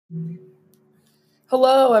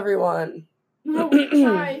Hello, everyone.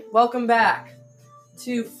 Hi. Welcome back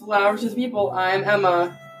to Flowers with People. I'm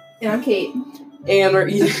Emma. And I'm Kate. And we're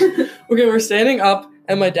eating. We're standing up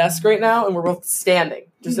at my desk right now, and we're both standing.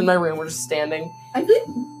 Just in my room, we're just standing. I think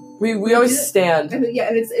we always stand. Yeah,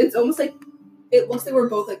 and it's almost like it looks like we're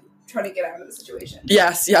both like trying to get out of the situation.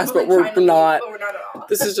 Yes, but we're not. But we're not at all.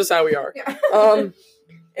 This is just how we are. Yeah.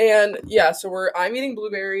 And yeah, so I'm eating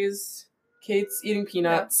blueberries. Kate's eating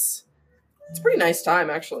peanuts. Yeah. It's a pretty nice time,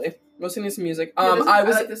 actually. Listening to some music. I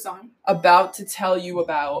like this song. About to tell you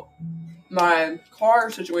about my car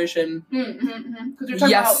situation. Yesterday,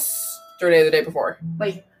 the day before.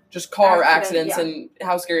 Like just car accidents and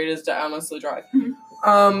how scary it is to honestly drive.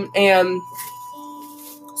 Mm-hmm. And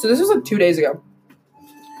so this was like 2 days ago.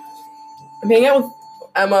 I'm hanging out with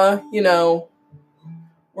Emma,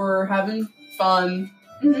 we're having fun.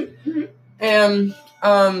 Mm-hmm. And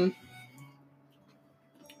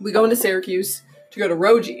we go into Syracuse to go to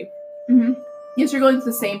Roji. Mm-hmm. Yes, you're going to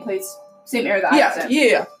the same place, same area that I was in.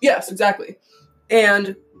 Yes, exactly.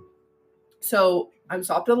 And so I'm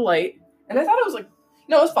stopped at the light, and I thought it was like,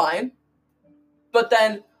 no, it was fine. But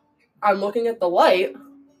then I'm looking at the light,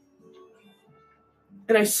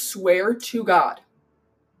 and I swear to God,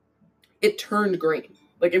 it turned green.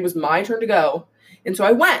 Like, it was my turn to go. And so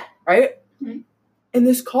I went, right? Mm-hmm. And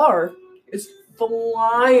this car is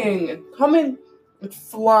flying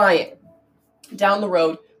down the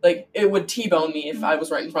road. Like, it would T-bone me if I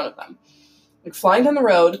was right in front of them. Like, flying down the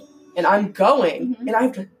road, and I'm going, and I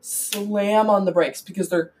have to slam on the brakes because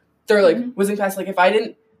they're like whizzing past. Like, if I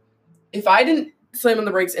didn't slam on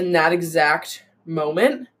the brakes in that exact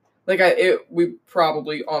moment, like we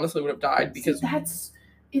probably honestly would have died because that's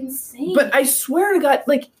insane. But I swear to God,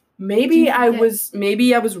 like maybe I was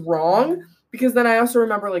wrong because then I also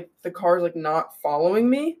remember like the cars like not following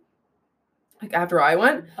me. Like after I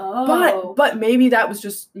went, but maybe that was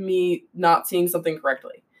just me not seeing something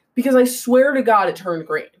correctly because I swear to God it turned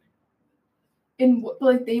green. And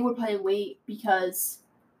like they would probably wait because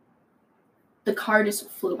the car just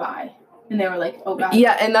flew by, and they were like, "Oh God."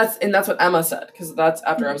 Yeah, and that's what Emma said because that's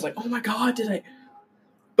after I was like, "Oh my God, did I?"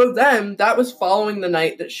 But then that was following the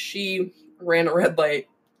night that she ran a red light,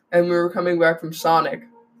 and we were coming back from Sonic,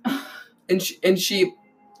 and she,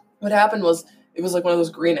 what happened was. It was like one of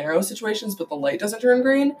those green arrow situations, but the light doesn't turn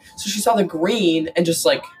green. So she saw the green and just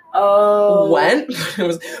like went. It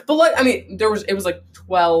was like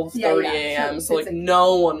 12:30 a.m. So like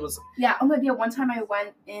no one was. Yeah, one time I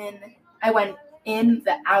went in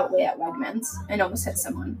the outlet at Wegmans and almost hit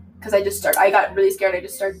someone because I got really scared. I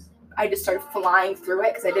just started flying through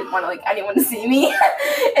it because I didn't want like anyone to see me.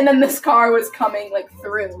 And then this car was coming like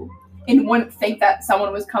through and wouldn't think that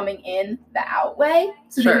someone was coming in the outway,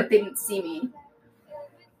 so they didn't see me.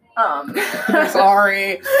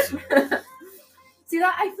 Sorry. See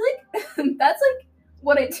that? I feel like that's like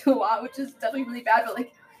what I do a lot, which is definitely really bad. But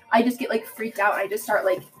like, I just get like freaked out and I just start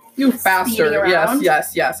like faster.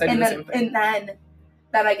 Yes. I do the same thing. And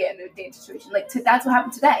then I get into a dangerous situation. Like that's what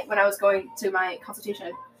happened today when I was going to my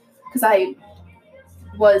consultation because I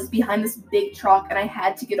was behind this big truck and I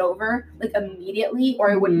had to get over like immediately,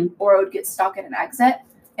 or I would get stuck in an exit.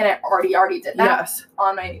 And I already did that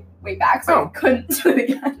on my way back, so I couldn't do it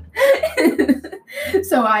again.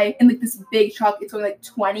 So in like this big truck, it's only like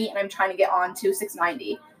 20, and I'm trying to get on to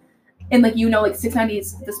 690. And like, like 690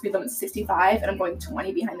 is the speed limit is 65, and I'm going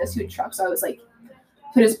 20 behind this huge truck. So I was like,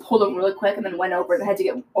 so I just pulled over really quick and then went over and I had to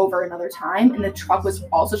get over another time. And the truck was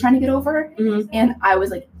also trying to get over. And I was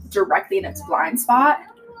like directly in its blind spot.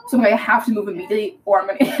 So I'm like, I have to move immediately or I'm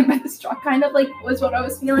going to get hit by this truck, kind of like was what I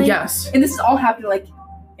was feeling. Yes. And this is all happening like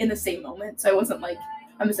in the same moment. So I wasn't like,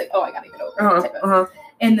 I'm just like, oh, I got to get over.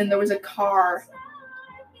 And then there was a car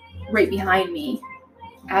right behind me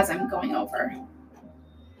as I'm going over.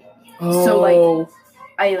 So like,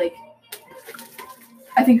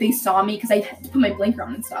 I think they saw me because I had to put my blinker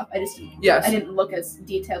on and stuff. I didn't look as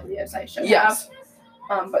detailedly as I should have.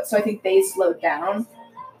 But so I think they slowed down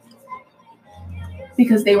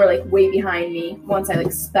because they were like way behind me once I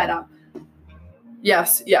like sped up.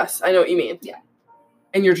 Yes, I know what you mean. Yeah.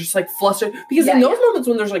 And you're just like flustered because in those moments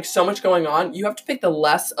when there's like so much going on, you have to pick the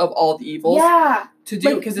less of all the evils to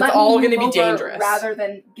do because it's all going to be dangerous rather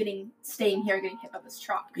than staying here and getting hit by this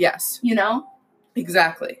truck. Yes.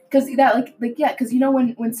 Exactly. Because because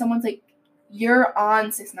when someone's like, you're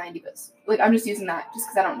on 690, but like I'm just using that just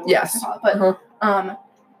because I don't know what to call it, but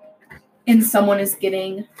and someone is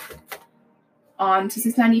getting on to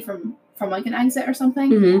 690 from like an exit or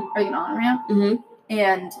something or like an on ramp,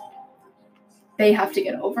 and they have to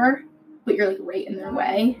get over, but you're like right in their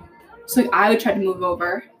way. So like, I would try to move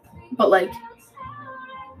over, but like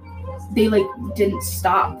they like didn't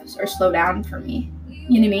stop or slow down for me.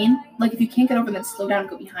 You know what I mean? Like if you can't get over, then slow down and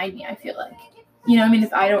go behind me. I feel like, you know what I mean?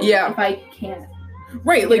 If I don't, if I can't,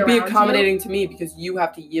 right? Like be accommodating to me because you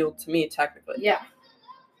have to yield to me technically. Yeah.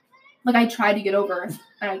 Like I tried to get over and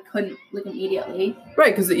I couldn't like immediately.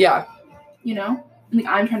 Right? Because you know, like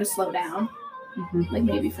I'm trying to slow down. Like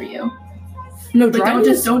maybe for you. No, but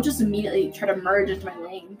don't just immediately try to merge into my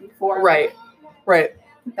lane before. Right.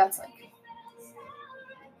 That's like.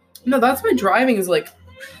 No, that's why driving is like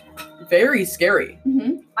very scary.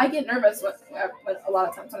 I get nervous when a lot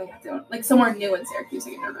of times when I have to like somewhere new in Syracuse.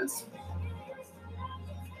 I get nervous.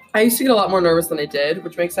 I used to get a lot more nervous than I did,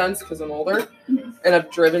 which makes sense because I'm older and I've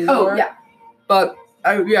driven more. Oh yeah. But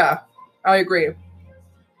I agree.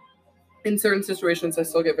 In certain situations, I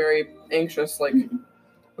still get very anxious, like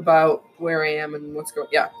about where I am and what's going.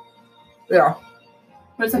 Yeah. But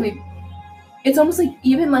it's like it's almost like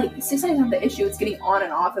even like 6 times the issue. It's getting on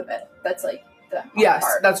and off of it. That's like the hard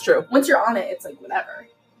part. That's true. Once you're on it, it's like whatever,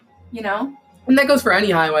 you know. And that goes for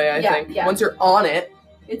any highway, I think. Yeah. Once you're on it,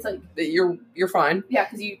 it's like you're fine. Yeah,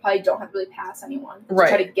 because you probably don't have to really pass anyone. Right.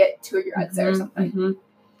 Try to get to your exit or something.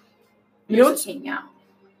 You know what's hanging out.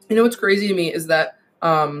 You know what's crazy to me is that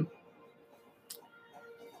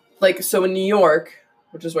like so in New York,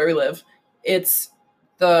 which is where we live, it's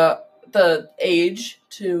the age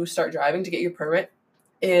to start driving to get your permit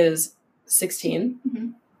is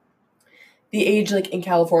 16. The age like in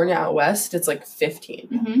California out west, it's like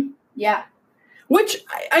 15. Yeah. Which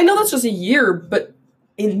I know that's just a year, but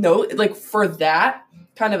like for that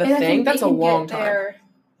kind of a thing, that's a long time.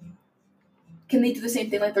 Can they do the same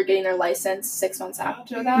thing like they're getting their license 6 months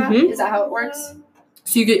after that? Is that how it works?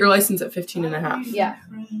 So you get your license at 15 and a half. Yeah.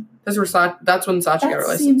 That's when Sachi got her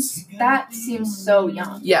license. That seems so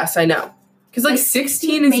young. Yes, I know. Because like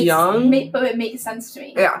 16 is young. But it makes sense to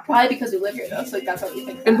me. Yeah. Probably because we live here though, so like that's what we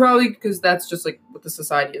think. And probably because that's just like what the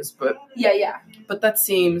society is, but. Yeah. But that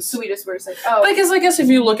seems. So we're just like, oh. Because I guess if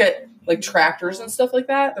you look at like tractors and stuff like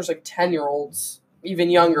that, there's like 10-year-olds, even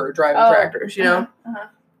younger, driving tractors, you know?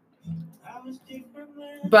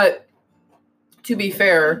 But to be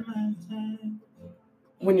fair,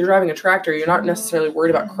 when you're driving a tractor, you're not necessarily worried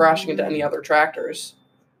about crashing into any other tractors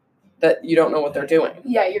that you don't know what they're doing.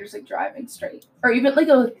 Yeah, you're just like driving straight, or even like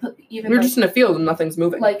you're just in a field and nothing's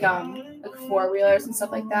moving. Like 4-wheelers and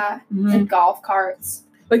stuff like that, and golf carts.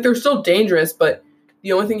 Like they're still dangerous, but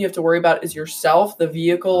the only thing you have to worry about is yourself, the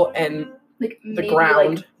vehicle, and like the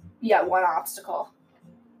ground. Like, one obstacle.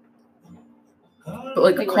 But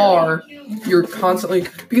like a car, you're constantly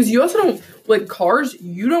because you also don't like cars.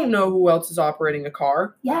 You don't know who else is operating a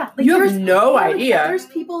car. Yeah, like you have no idea. Like, there's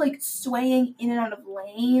people like swaying in and out of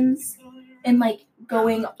lanes, and like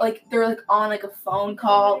going like they're like on like a phone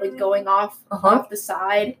call, like going off the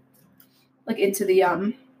side, like into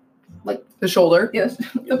the like the shoulder. Yes,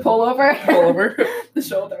 the pullover. The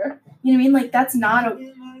shoulder. You know what I mean? Like that's not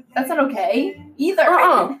okay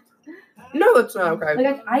either. No, that's not okay.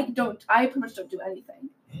 Like I pretty much don't do anything.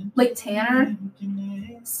 Like Tanner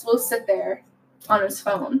will sit there on his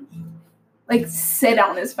phone. Like sit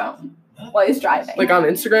on his phone while he's driving. Like on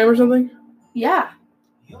Instagram or something? Yeah.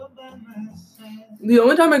 The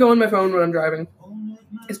only time I go on my phone when I'm driving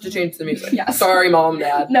is to change the music. Yes. Sorry, Mom,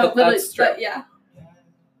 Dad. No, but that's true. But yeah.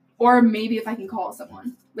 Or maybe if I can call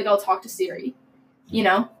someone. Like I'll talk to Siri. You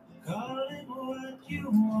know?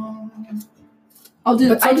 I do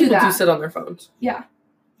that. Do sit on their phones. Yeah.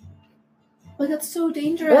 Like that's so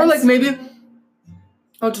dangerous. Or like maybe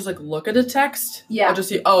I'll just like look at a text. Yeah. I'll just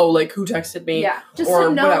see, like who texted me. Yeah. Just or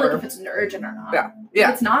to know whatever. like if it's urgent or not. Yeah. If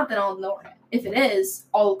it's not, then I'll ignore it. If it is,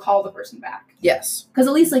 I'll call the person back. Yes. Because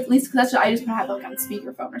at least that's what I just have like on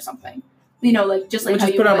speakerphone or something. You know, like just like how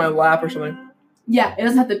you put it on my lap or something. Yeah, it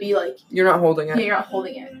doesn't have to be like you're not holding it. Yeah, you're not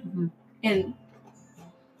holding it. And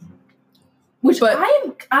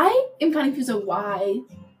I am kind of confused of why,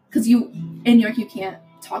 because in New York you can't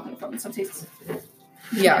talk on the phone. Some places.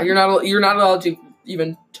 Yeah, you're not allowed to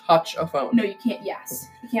even touch a phone. No, you can't. Yes,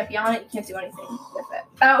 you can't be on it. You can't do anything with it.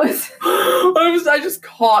 That was. I just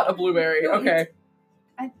caught a blueberry. Okay.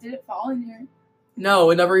 Did it fall in here?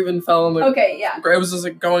 No, it never even fell in the. Okay, yeah. It was just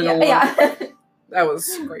like going along. Yeah. That was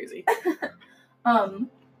crazy.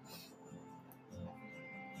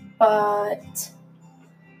 But.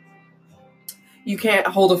 You can't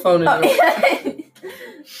hold a phone in your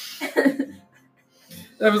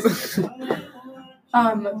That was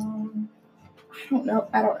I don't know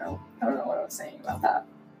what I was saying about that.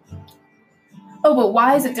 Oh, but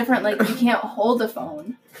why is it different? Like you can't hold a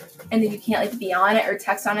phone and then you can't like be on it or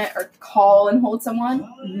text on it or call and hold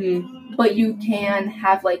someone. But you can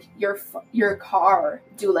have like your car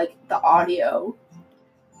do like the audio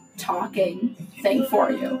talking thing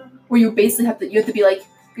for you, where you basically have to be like, you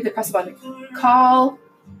have to press a button, call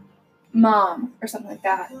mom or something like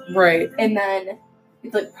that, Right. and then you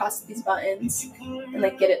have to like press these buttons and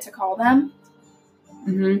like get it to call them.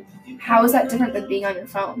 Mm-hmm. How is that different than being on your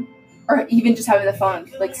phone, or even just having the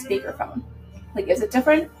phone like speakerphone? Like, is it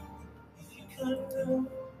different?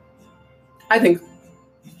 I think.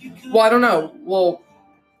 Well, I don't know. Well,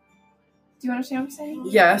 do you understand what I'm saying?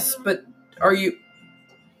 Yes, but are you?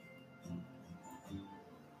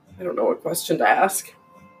 I don't know what question to ask.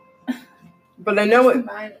 But I know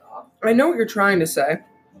what. I know what you're trying to say.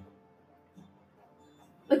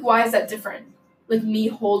 Like, why is that different? Like me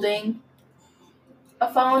holding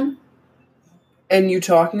a phone and you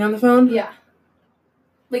talking on the phone? Yeah.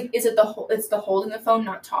 Like, is it it's the holding the phone,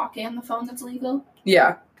 not talking on the phone, that's illegal?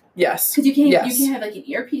 Yeah. Yes. Because you can't have like an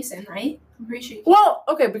earpiece in, right? I'm pretty sure you can. Well,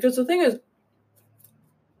 okay, because the thing is,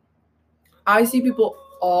 I see people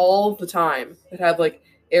all the time that have like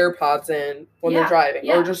AirPods in when they're driving,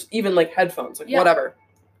 or just even like headphones, like whatever.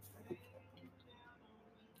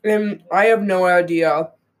 And I have no idea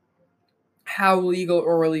how legal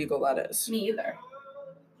or illegal that is. Me either.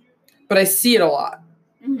 But I see it a lot.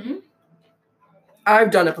 Mm-hmm.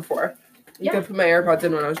 I've done it before. I put my AirPods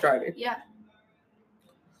in when I was driving. Yeah.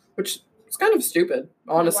 Which is kind of stupid,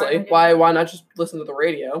 honestly. Why not just listen to the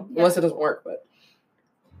radio? Yeah. Unless it doesn't work,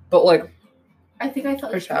 but like, I think I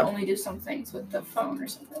thought you could only do some things with the phone or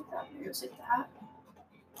something like that. Maybe it was like that.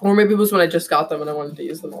 Or maybe it was when I just got them and I wanted to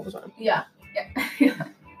use them all the time. Yeah. Yeah.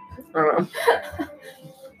 I don't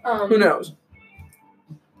know. Who knows?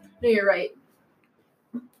 No, you're right.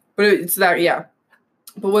 But it's that, yeah.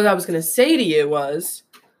 But what I was going to say to you was,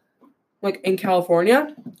 like, in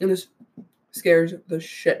California, and this scares the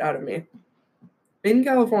shit out of me. In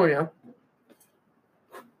California,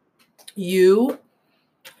 you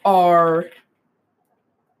are...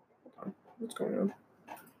 Hold on. What's going on?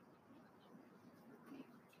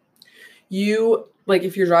 You, like,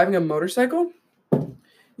 if you're driving a motorcycle,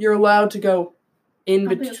 you're allowed to go in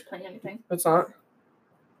between... I don't think it's playing anything. It's not?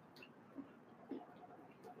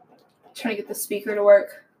 Trying to get the speaker to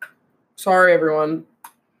work. Sorry, everyone.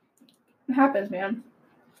 It happens, man.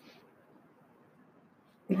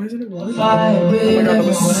 Why is it loud? Oh my god, that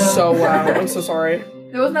was so loud. I'm so sorry.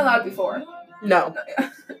 It wasn't that loud before. No.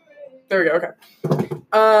 There we go, okay.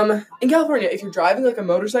 In California, if you're driving like a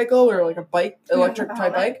motorcycle or like a bike, electric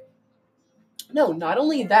type bike, no, not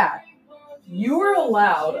only that, you are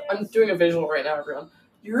allowed, I'm doing a visual right now, everyone.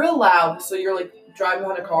 You're allowed, so you're like driving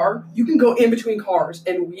behind a car, you can go in between cars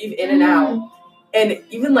and weave in and out. And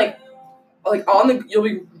even like you'll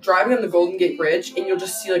be driving on the Golden Gate Bridge and you'll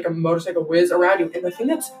just see like a motorcycle whiz around you. And the thing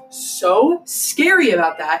that's so scary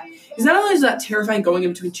about that is not only is that terrifying going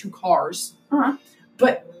in between two cars,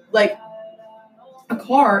 but like a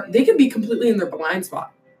car, they could be completely in their blind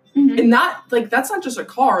spot. Mm-hmm. And that's not just a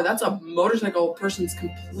car, that's a motorcycle person's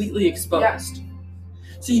completely exposed. Yeah.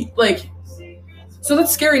 So so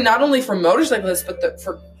that's scary not only for motorcyclists, but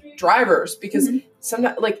for drivers, because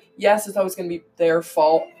sometimes, like, yes, it's always going to be their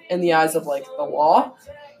fault in the eyes of, like, the law,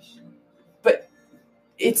 but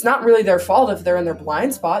it's not really their fault if they're in their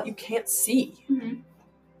blind spot. You can't see. Mm-hmm.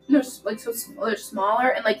 They're, like, they're smaller,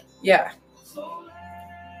 and, like, yeah.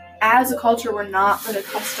 As a culture, we're not really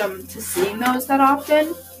accustomed to seeing those that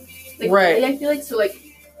often. Like, right. Really, I feel like, so, like,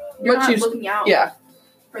 you're not looking out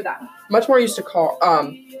for that. Much more used to cars.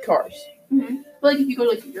 Mm-hmm. But, like, if you go to,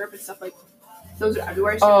 like, Europe and stuff, like, those are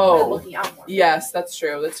everywhere, so you're kind of looking out more. Yes, that's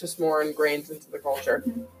true. That's just more ingrained into the culture.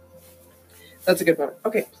 Mm-hmm. That's a good one.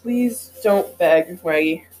 Okay, please don't beg,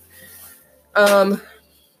 Waggy. What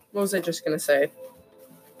was I just going to say?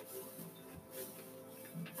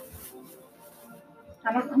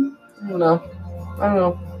 I don't know. I don't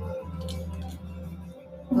know.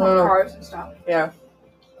 Cars and stuff. Yeah.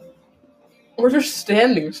 We're just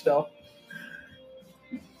standing still.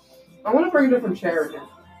 I want to bring a different chair in here.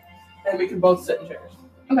 And we can both sit in chairs.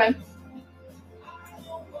 Okay.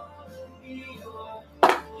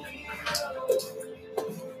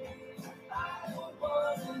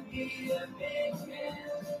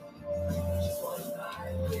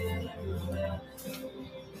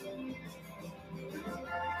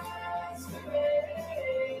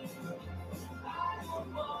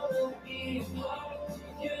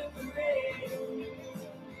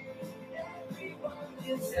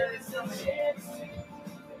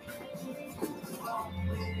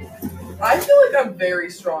 I feel like I'm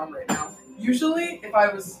very strong right now. Usually, if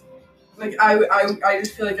I was, like, I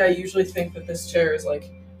just feel like I usually think that this chair is,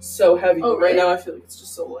 like, so heavy. Oh, but right really? now I feel like it's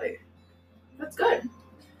just so light. That's good.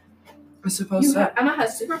 I suppose so. Emma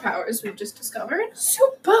has superpowers we've just discovered.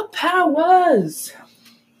 Superpowers!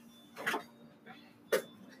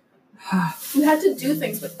 We had to do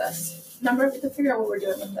things with this. Remember, we had to figure out what we're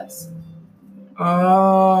doing with this.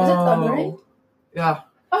 Oh. Is it thundering? Yeah.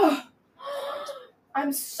 Oh,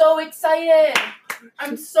 I'm so excited.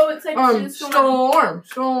 I'm so excited to see this storm.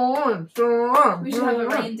 Storm. We should have a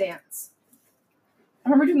rain dance. I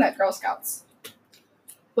remember doing that at Girl Scouts.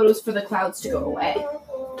 But it was for the clouds to go away.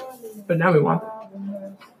 But now we want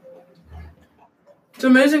them. It's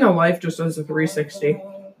amazing how life just does a 360.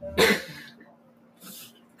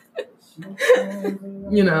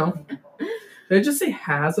 You know. Did I just say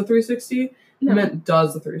has a 360? No. I meant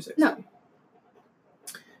does a 360. No.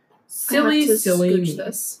 Silly me.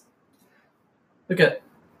 This. Look at it.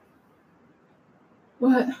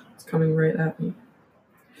 What? It's coming right at me.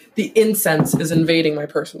 The incense is invading my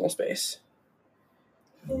personal space.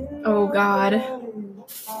 Oh God.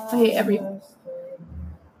 I hate every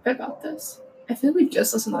bit about this. I feel like we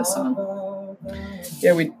just listened to this song.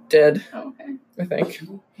 Yeah, we did. Oh, okay. I think.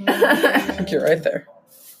 I think you're right there.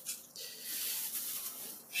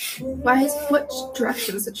 What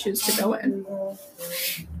direction does it choose to go in?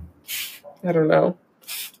 I don't know.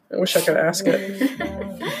 I wish I could ask it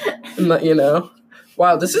and let you know.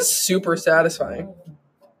 Wow, this is super satisfying.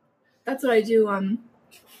 That's what I do,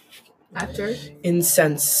 after.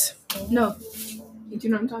 Incense. No. You do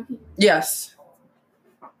know what I'm talking? Yes.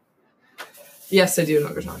 Yes, I do know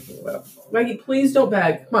what you're talking about. Maggie, please don't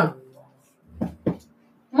beg. Come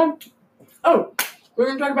on. Oh, we're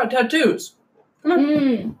going to talk about tattoos. Come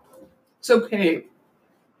on. It's okay.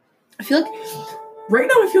 I feel like right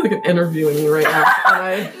now I feel like I'm interviewing you right now.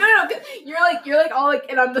 And No. You're like all like,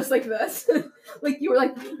 and I'm just like this.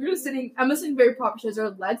 You're just sitting. I'm just sitting very proper. She has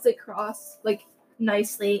her legs like crossed like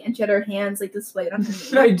nicely, and she had her hands like displayed on her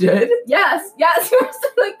knee. I did. Yes. You were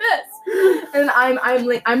sitting like this, and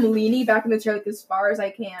I'm leaning back in the chair like as far as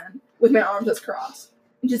I can with my arms just crossed.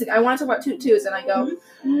 And she's like, I want to talk about tattoos, and I go,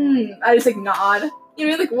 I just like nod. You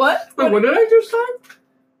know, like what? Wait, what did I just say?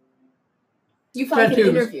 You felt like an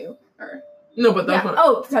interview, or no, but that's yeah. not.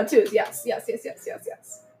 Oh, tattoos. Yes.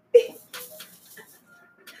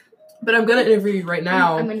 But I'm gonna interview you right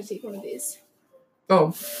now. I'm gonna take one of these.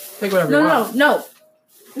 Oh, take whatever you want. No.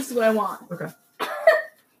 This is what I want. Okay.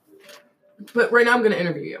 But right now I'm gonna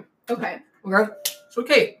interview you. Okay. So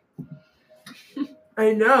Kate,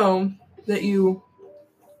 I know that you,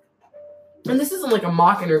 and this isn't like a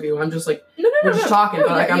mock interview. I'm just like we're just talking, but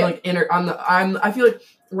like I feel like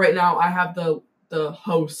right now I have the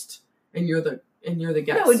host and you're the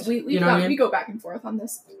guest. No, we go back and forth on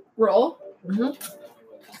this role. Mm-hmm.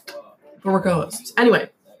 But we're co-hosts.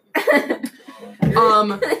 Anyway.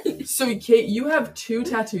 So Kate, you have 2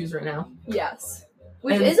 tattoos right now. Yes.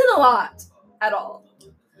 Which isn't a lot at all.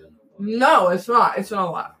 No, it's not. It's not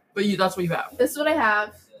a lot. But that's what you have. This is what I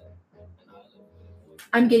have.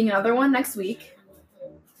 I'm getting another one next week.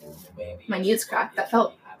 My knee is cracked. That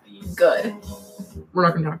felt good. We're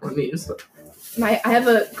not gonna talk about knees, but I have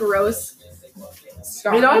a gross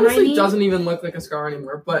scar. It honestly doesn't even look like a scar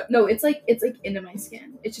anymore, but no, it's like into my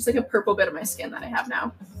skin. It's just like a purple bit of my skin that I have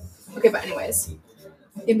now. Okay, but anyways,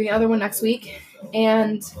 give me another one next week,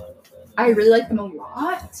 and I really like them a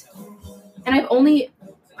lot. And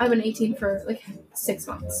I've been 18 for like 6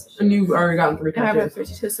 months. And you've already gotten 3 tattoos. I have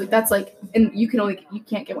 32, so that's like, and you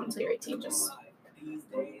can't get one until you're 18. Just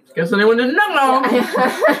guess anyone didn't know.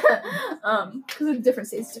 Because of different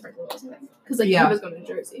states, different rules. Because like I was going to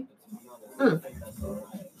Jersey.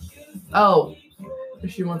 Oh,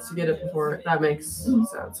 if she wants to get it before, that makes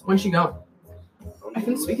sense. When's she going? I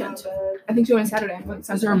think this weekend. I think she went Saturday.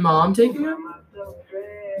 Is her mom taking her?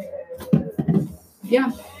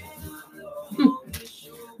 Yeah.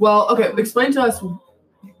 Well, okay. Explain to us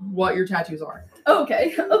what your tattoos are. Oh,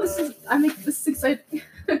 okay. Oh, this is exciting.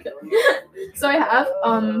 Okay. So I have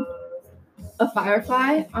a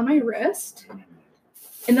firefly on my wrist,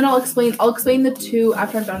 and then I'll explain the 2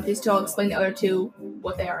 after I'm done with these 2. I'll explain the other 2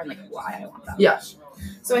 what they are and like why I want them. Yes.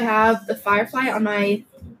 So I have the firefly on my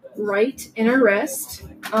right inner wrist.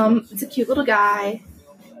 It's a cute little guy.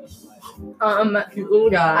 Cute little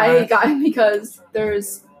guy. I got him because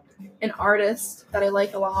there's an artist that I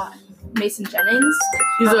like a lot, Mason Jennings.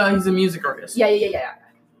 He's a music artist. Yeah.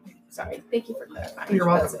 Sorry, thank you for clarifying. You're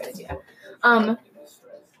welcome. That's a good idea. And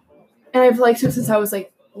I've liked him since I was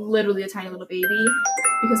like literally a tiny little baby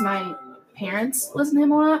because my parents listen to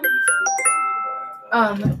him a lot.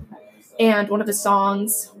 And one of his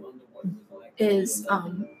songs is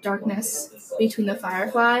Darkness Between the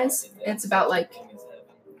Fireflies. And it's about like,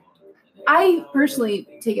 I personally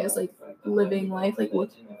take it as like living life, like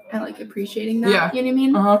and like appreciating that. Yeah. You know what I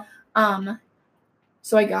mean? Uh-huh.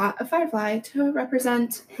 So I got a firefly to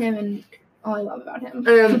represent him and all I love about him.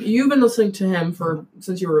 And you've been listening to him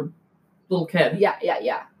since you were little kid.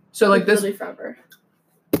 Yeah. So like this. Literally forever.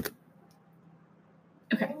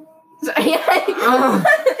 Okay. So,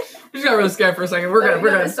 Just got really scared for a second. We're good. We're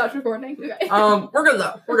good. Stop recording. Okay. We're good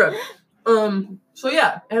though. We're good. So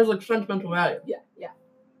yeah, it has like sentimental value. Yeah.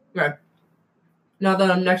 Okay. Now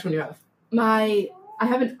the next one you have. I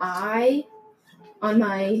have an eye on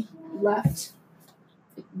my left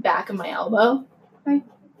back of my elbow. Right?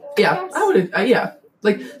 Yeah, I would. Yeah,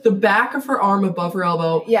 like the back of her arm above her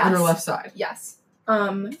elbow on her left side. Yes.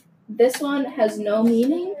 This one has no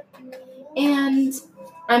meaning, and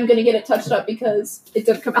I'm gonna get it touched up because it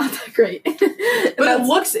didn't come out that great. But it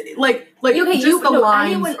looks like okay, just the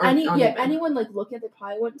lines. Anyone like look at it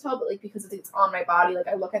probably wouldn't tell, but like because it's on my body, like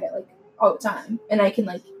I look at it like all the time, and I can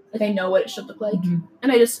like I know what it should look like,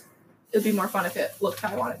 and it would be more fun if it looked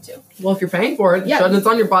how I want it to. Well, if you're paying for it, it's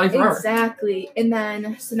on your body forever. Exactly. And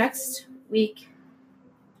then so next week,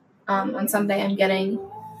 on Sunday, I'm getting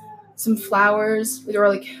some flowers, or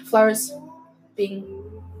like flowers being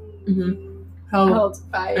held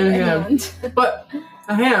by a hand. But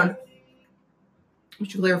a hand, we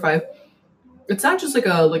should clarify, it's not just it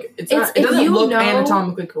doesn't look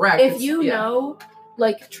anatomically correct. If you know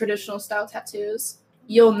like traditional style tattoos,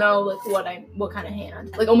 you'll know like what kind of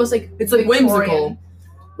hand. Like almost like it's like Victorian. whimsical.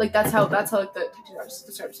 Like that's how like the tattoo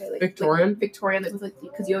artists start to say like Victorian? Like, Victorian, like with like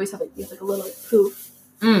because you always have like a little like poof.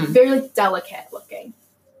 Very like delicate looking.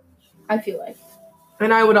 I feel like.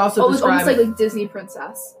 And I would also describe almost like Disney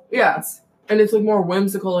princess. Yeah. And it's like more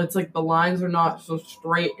whimsical. It's like the lines are not so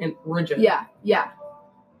straight and rigid. Yeah.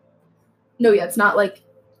 No, it's not like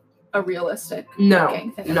a realistic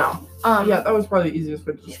looking thing. No. Yeah, that was probably the easiest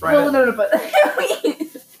way to describe it. No, but we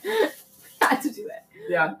had to do it.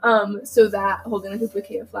 Yeah. So that holding like a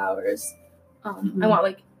bouquet of flowers. I want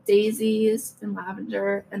like daisies and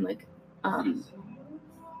lavender and like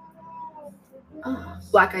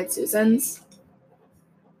black-eyed Susans.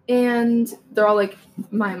 And they're all like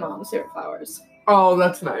my mom's favorite flowers. Oh,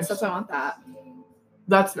 that's nice. So I want that.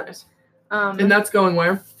 That's nice. And that's going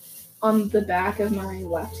where? On the back of my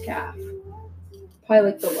left calf.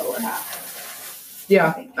 Probably like the lower half.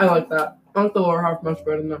 Yeah, I like that. I like the lower half much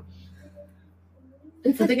better than that.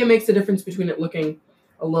 I think it makes a difference between it looking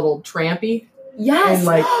a little trampy. Yes. And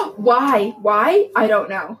like why? I don't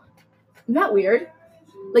know. Isn't that weird?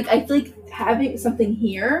 Like I feel like having something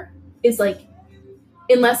here is like,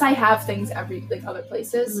 unless I have things every like other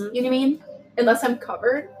places, you know what I mean? Unless I'm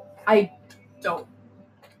covered, I don't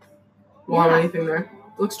want anything there.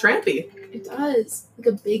 It looks trampy. It does. Like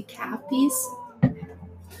a big calf piece.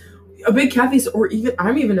 A big calf piece, or even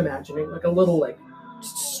I'm even imagining like a little like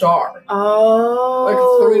star.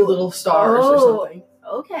 Oh. Like 3 little stars or something.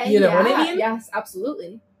 Okay. You know what I mean? Yes,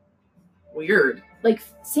 absolutely. Weird. Like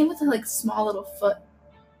same with the like small little foot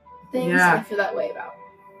things. Yeah. I feel that way about.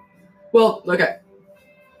 Well, okay.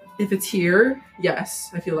 If it's here, yes,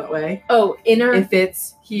 I feel that way. Oh, inner. If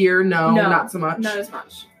it's here, no, not so much. Not as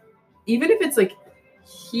much. Even if it's like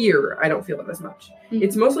here, I don't feel it as much.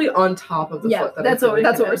 It's mostly on top of the foot. That's what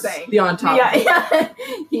we're saying. The on top. Yeah.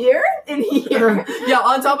 Here and here. Yeah,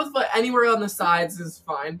 on top of the foot, anywhere on the sides is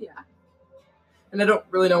fine. Yeah. And I don't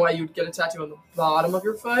really know why you would get a tattoo on the bottom of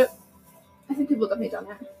your foot. I think people definitely done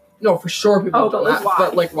that. No, for sure people have done that. Why?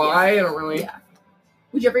 But like why? I don't really. Yeah.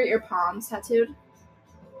 Would you ever get your palms tattooed?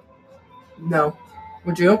 No.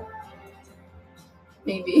 Would you?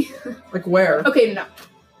 Maybe. Like where? Okay, no.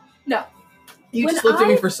 You just looked at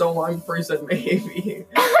me for so long before you said maybe.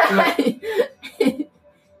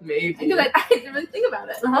 Maybe. Because I didn't really think about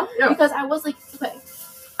it. Yeah. Because I was like, okay,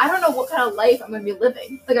 I don't know what kind of life I'm going to be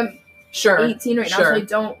living. Like, I'm 18 right now, so I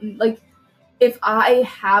don't, like, if I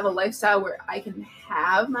have a lifestyle where I can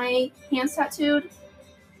have my hands tattooed,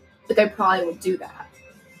 like, I probably would do that.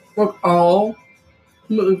 Look, all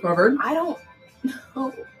completely covered? I don't know.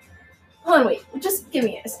 Hold on, wait. Just give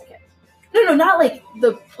me a second. No, not like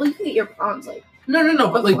the. Well, you can get your palms like. No.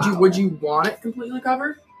 But like, would you want it completely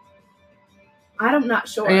covered? I'm not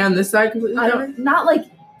sure. And this side completely covered? Not like.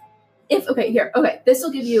 Okay. This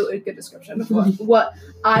will give you a good description of what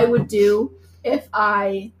I would do if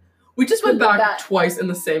I. We just went back twice in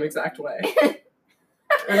the same exact way.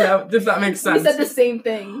 If that makes sense. We said the same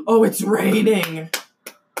thing. Oh, it's raining.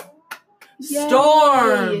 Yay.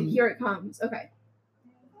 Storm. Here it comes. Okay.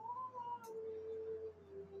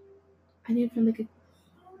 I need to find like a.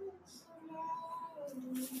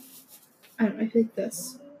 I don't know. I feel like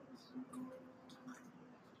this.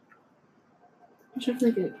 I'm trying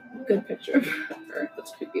to find like a good picture of her.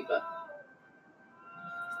 That's creepy, but.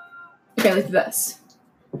 Okay, like this.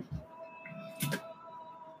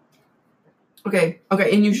 Okay,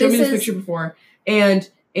 and you showed me this picture before, and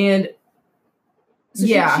So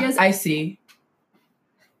yeah, she has, I see.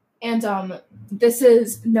 and this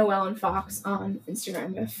is Noelle and Fox on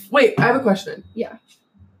Instagram. Wait, I have a question. Yeah.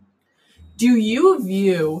 Do you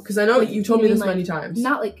view, because I know Like, you told you me this mean, many times.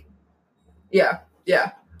 Not like. Yeah.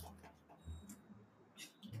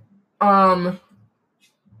 What am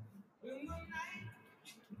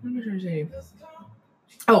I trying to say?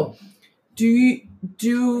 Oh, do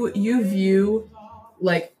you view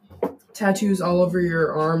like tattoos all over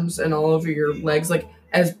your arms and all over your legs like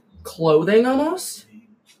as clothing almost?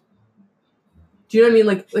 Do you know what I mean?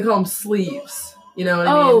 Like they call them sleeves. You know what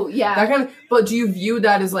I mean? Oh, yeah. That kind of. But do you view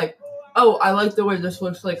that as like, oh, I like the way this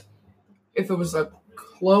looks like, if it was a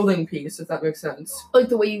clothing piece, if that makes sense? Like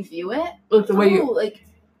the way you view it? Like the way you. Like.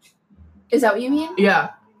 Is that what you mean?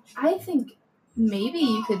 Yeah. I think maybe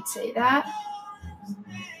you could say that.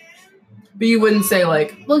 But you wouldn't say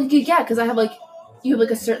like. Well, yeah, because I have like, you have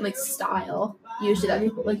like a certain like style. Usually that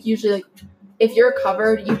people like if you're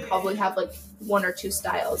covered, you probably have like 1 or 2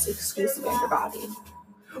 styles exclusively on your body.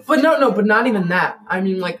 But no, but not even that. I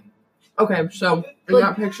mean, like, okay, so in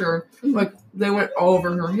that picture, like, they went all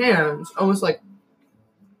over her hands, almost like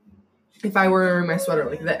if I were wearing my sweater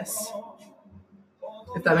like this.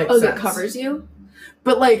 If that makes sense. Oh, that covers you?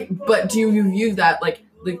 But do you view that, like,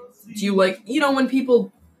 do you, like, you know, when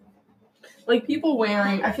people, like, people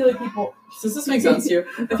wearing, I feel like people, does this make sense to you?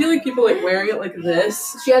 I feel like people, like, wearing it like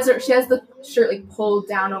this. She has the shirt, like, pulled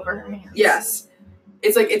down over her hands. Yes.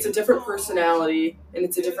 It's like, it's a different personality, and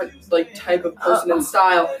it's a different, like, type of person and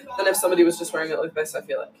style than if somebody was just wearing it like this, I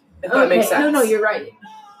feel like. If that makes sense. No, you're right.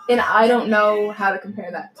 And I don't know how to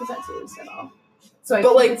compare that to tattoos at all. So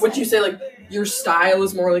but, like, would you say, like, your style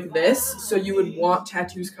is more like this, so you would want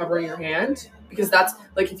tattoos covering your hand? Because that's,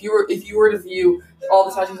 like, if you were to view all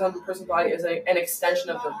the tattoos on the person's body as an extension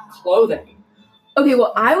of their clothing. Okay,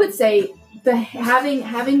 well, I would say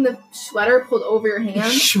having the sweater pulled over your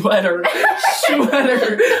hand. Sweater.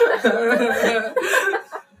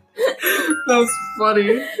 That's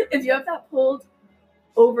funny. If you have that pulled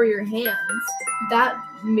over your hands, that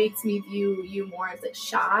makes me view you more as like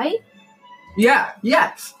shy. Yeah.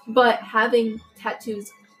 Yes. But having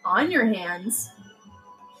tattoos on your hands,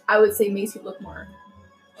 I would say makes you look more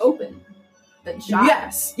open than shy.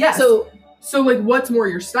 Yes. So like, what's more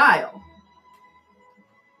your style?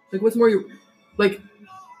 Like, what's more your, like,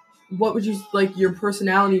 what would you, like, your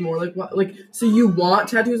personality more? Like, what, like, so you want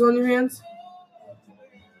tattoos on your hands?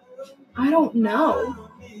 I don't know.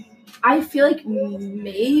 I feel like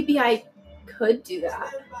maybe I could do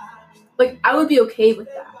that. Like, I would be okay with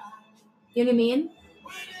that. You know what I mean?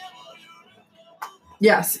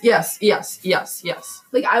 Yes.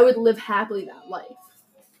 Like, I would live happily that life.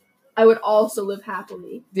 I would also live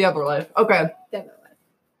happily the other life. Okay. the other life.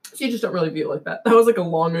 So you just don't really view it like that. That was like a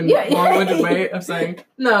long-winded way of saying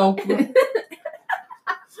no.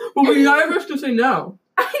 Well, we neither of us to say no.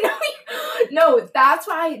 I know. No,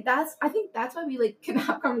 I think that's why we like can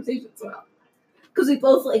have conversations well. Because we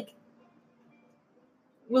both like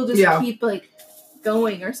we'll just keep like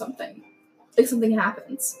going or something. Like something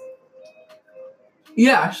happens.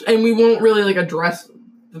 Yeah, and we won't really like address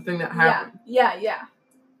the thing that happened. Yeah.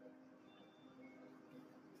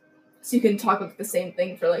 So you can talk about the same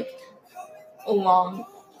thing for like a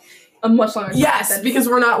much longer time. Yes, because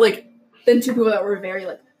we're not like than 2 people that were very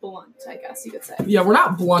like blunt, I guess you could say. Yeah, we're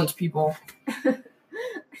not blunt people.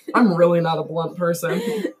 I'm really not a blunt person.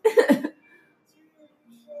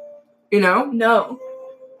 You know? No.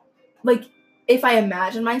 Like, if I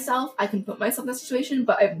imagine myself, I can put myself in a situation,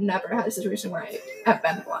 but I've never had a situation where I have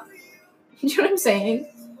been blunt. You know what I'm saying?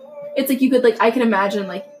 It's like you could like I can imagine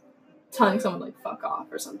like telling someone like fuck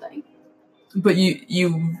off or something. But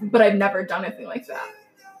you But I've never done anything like that.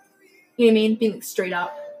 You know what I mean? Being like straight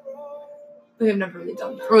up. Like I've never really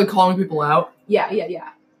done that. Or like calling people out. Yeah.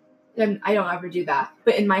 And I don't ever do that.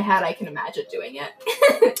 But in my head I can imagine doing it.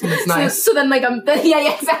 It's nice. So then like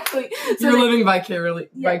yeah, exactly. So you're living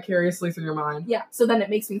vicariously through your mind. Yeah. So then it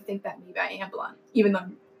makes me think that maybe I am blunt. Even though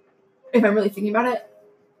if I'm really thinking about it,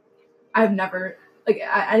 I've never like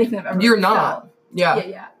anything I've ever You're not. felt. Yeah.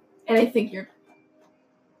 Yeah. And I think you're.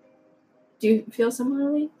 Do you feel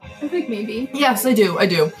similarly? I think maybe. Yes, I do. I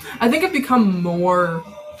think I've become more.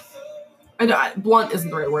 Blunt isn't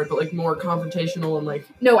the right word, but like more confrontational and like.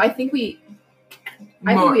 No, I think we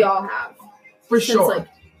all have. For since, sure. Like,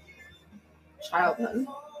 childhood.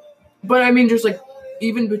 But I mean, just like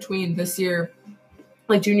even between this year,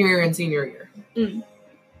 like junior year and senior year.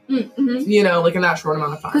 Mm-hmm. You know, like in that short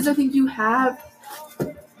amount of time. Because I think you have.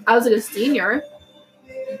 I was like a senior.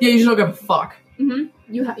 Yeah, you just don't give a fuck. Mm-hmm.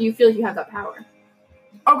 You feel like you have that power.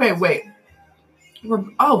 Okay, wait.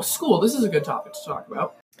 School. This is a good topic to talk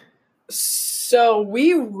about. So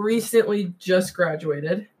we recently just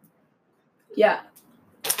graduated. Yeah.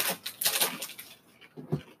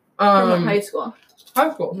 From high school.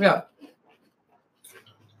 High school, yeah.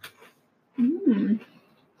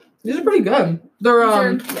 These are pretty good. They're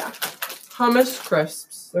hummus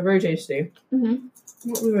crisps. They're very tasty.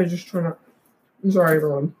 What was I just trying to? I'm sorry,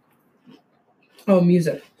 everyone. Oh,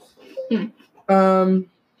 music. Yeah,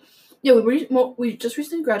 we just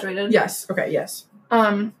recently graduated. Yes. Okay. Yes.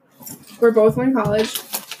 We're both in college,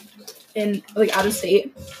 in like out of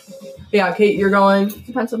state. Yeah, Kate, you're going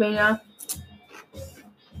to Pennsylvania.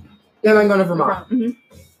 Yeah, I'm going to Vermont.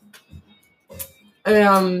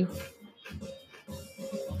 And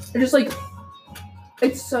it's just like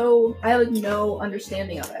it's so I have like no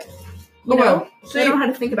understanding of it. You know, so I don't know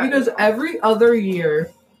how to think about it. Because every other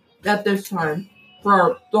year at this time,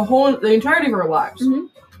 for the entirety of our lives,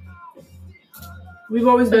 we've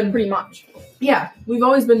always been pretty much. Yeah, we've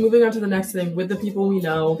always been moving on to the next thing with the people we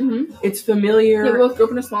know. It's familiar. Yeah, we both grew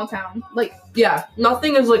up in a small town. Like, yeah,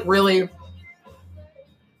 nothing is like really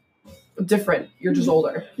different. You're just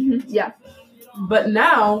older. Yeah. But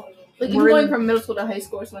now, like, even going from middle school to high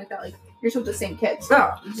school or something like that, like, you're still the same kids.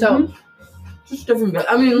 Yeah. So, just different.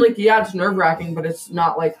 I mean, like, yeah, it's nerve wracking, but it's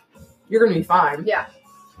not like you're gonna be fine. Yeah.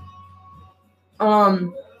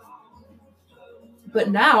 But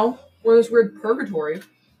now we're in this weird purgatory.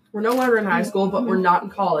 We're no longer in high school, but we're not in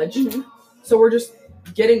college. So we're just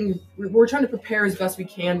we're trying to prepare as best we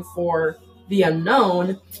can for the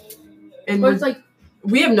unknown. And but it's like,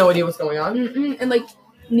 we have no idea what's going on. And like,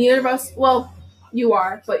 neither of us, well, you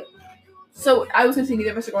are, but, so I was going to say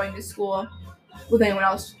neither of us are going to school with anyone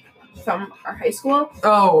else from our high school.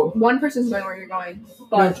 Oh. One person's going where you're going.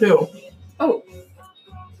 But, no, two. Oh.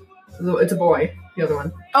 It's a boy, the other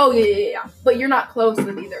one. Oh, yeah. But you're not close with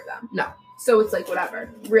either of them. No. So it's like, whatever.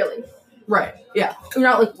 Really. Right, yeah. We're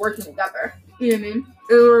not, like, working together. You know what I mean?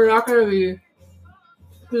 And we're not going to be,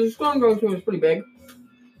 because the school I'm going to is pretty big.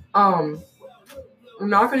 We're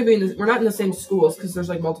not going to be we're not in the same schools, because there's,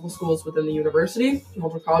 like, multiple schools within the university,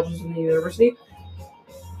 multiple colleges in the university.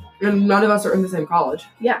 And none of us are in the same college.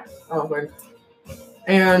 Yeah. I don't think.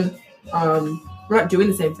 And, we're not doing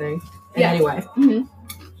the same thing in any way.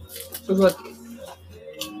 So it's like,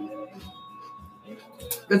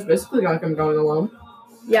 it's basically like I'm going alone.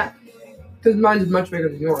 Yeah. Because mine is much bigger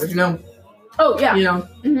than yours, you know? Oh, yeah. You know?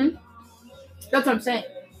 That's what I'm saying.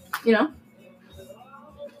 You know?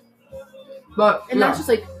 But, and that's just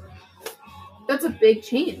like, that's a big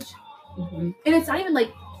change. And it's not even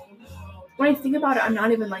like, when I think about it, I'm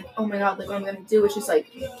not even like, oh my god, like what I'm going to do. It's just like,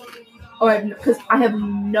 because I have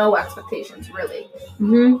no expectations, really. You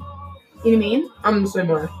know what I mean? I'm the same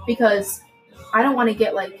way. Because I don't want to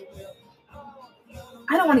get like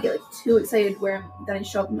too excited where then I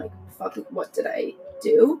show up and like, fuck, like, what did I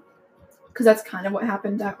do? Because that's kind of what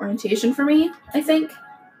happened at orientation for me, I think.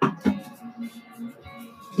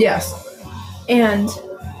 Yes. And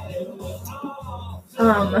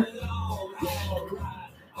I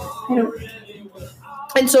don't.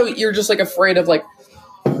 And so you're just like afraid of like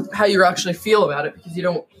how you actually feel about it because you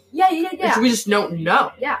don't. Yeah. We just don't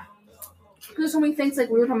know. Yeah. Because there's so many things like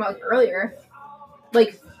we were talking about like, earlier.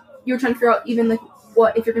 Like you were trying to figure out even like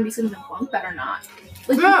what if you're gonna be sleeping in a bunk bed or not.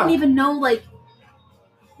 Like you don't even know like.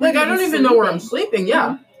 Like I don't even know where I'm sleeping.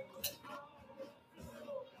 Yeah.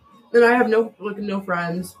 And I have no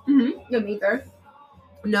friends. No, me either.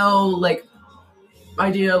 No like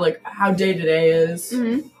idea like how day to day is.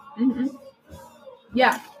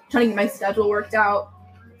 Yeah, trying to get my schedule worked out.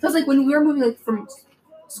 So it's like when we were moving like from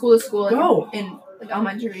school to school, like in like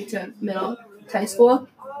elementary to middle to high school,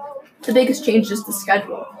 the biggest change is the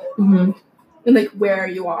schedule and like where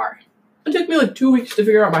you are. It took me like 2 weeks to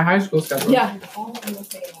figure out my high school schedule. Yeah.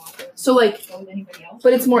 So like,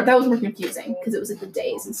 but it's more that was more confusing because it was like the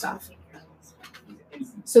days and stuff.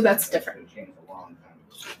 So that's different.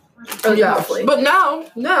 Yeah, but now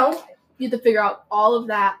you have to figure out all of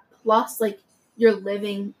that plus like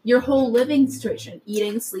your whole living situation,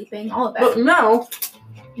 eating, sleeping, all of it. But now,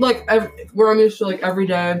 like where I'm used to like every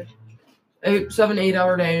day, 7-8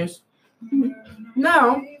 hour days.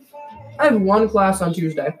 Now, I have one class on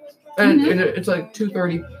Tuesday, and it's like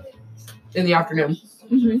 2:30 in the afternoon.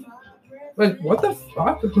 Like what the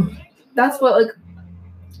fuck? That's what like.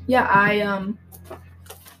 Yeah, I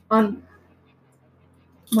on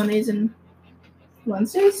Mondays and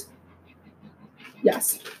Wednesdays.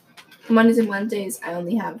 Yes. Mondays and Wednesdays, I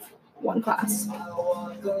only have one class.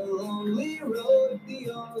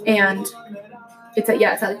 And it's at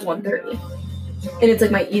like 1:30. And it's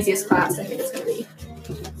like my easiest class I think it's going to be.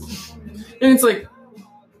 And it's like...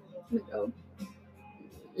 Oh.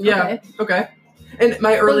 Yeah, okay. And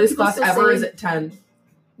my earliest people class still ever say- is at 10.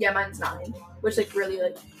 Yeah, mine's 9, which like really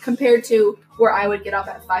like compared to where I would get up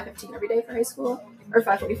at 5:15 every day for high school or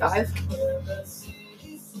 5:45.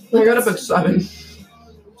 I got up at 7.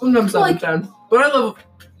 Sometimes 7:10. But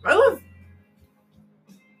I live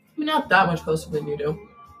not that much closer than you do.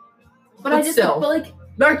 But I just still. but like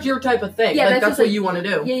That's your type of thing. Yeah, like that's that's just, what like- you want to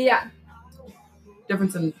do. yeah.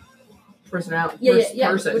 Difference in personality. Yeah,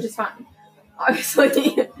 person. which is fine. Obviously,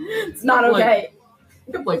 it's not Like- okay.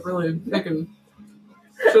 I kept like really making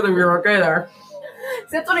sure that we were okay there.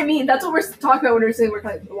 So that's what I mean. That's what we're talking about when we were saying we're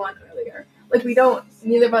kind of blunt earlier. Like we don't.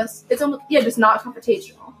 Neither of us. It's almost just not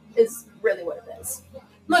confrontational. Is really what it is.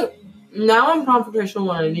 Look, now I'm confrontational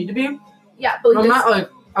when I need to be. Yeah, but I'm like, not like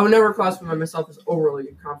I would never classify myself as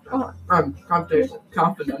overly confident. Uh-huh. I'm confidential.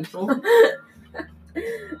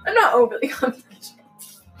 I'm not overly confidential.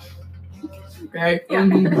 Okay.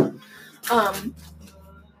 Yeah.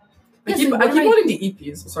 I keep wanting to eat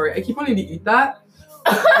these. Sorry, I keep wanting to eat that.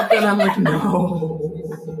 But then I'm like, no,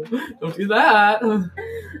 don't do that.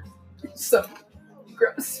 So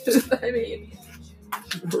gross. I mean,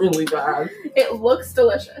 Really bad. it looks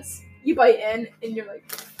delicious. You bite in and you're like,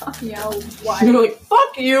 fuck yeah, why? You're like,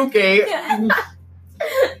 fuck you, Kate.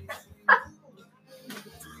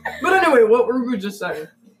 But anyway, what were we just saying?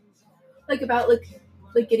 Like about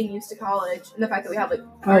like getting used to college and the fact that we have like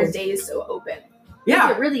our days so open. Yeah,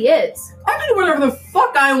 Like, it really is. I can do whatever the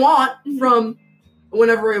fuck I want from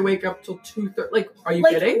whenever I wake up till 2:30. Like, are you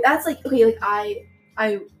Like kidding? that's like okay. Like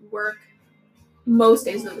I work most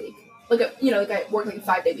days of the week. Like like I work like a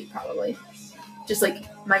 5-day week probably. Just like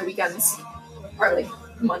my weekends are like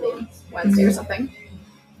Monday and Wednesday or something.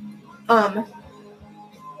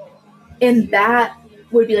 And that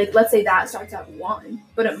would be like, let's say that starts at 1,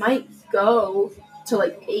 but it might go to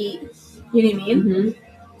like 8. You know what I mean? Mm-hmm.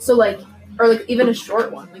 So like, or like even a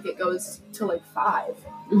short one, like it goes to like 5.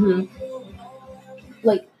 Mm-hmm.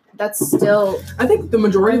 Like that's still I think the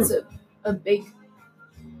majority that's a big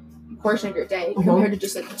portion of your day Uh-huh. compared to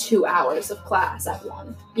just like 2 hours of class at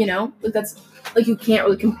 1. You know, like that's like you can't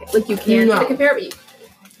really compare. Like you can't No. compare, but it's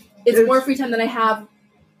It's- more free time than I have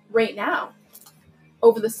right now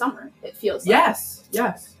over the summer. It feels like.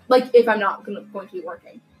 Yes. Like if I'm not going to be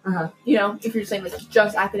working. Uh-huh. You know, if you're saying like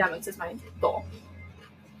just academics is my goal.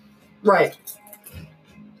 Right.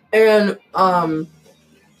 And I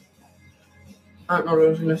don't know what I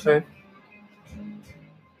was gonna say.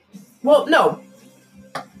 Well, no.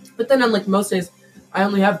 But then on like most days, I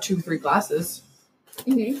only have 2-3 classes.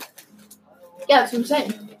 Mm-hmm. Yeah, that's what I'm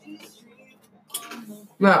saying.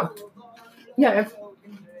 No. Yeah, I have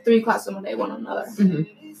 3 classes on one day, 1 on another.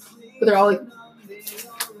 Mm-hmm. But they're all like,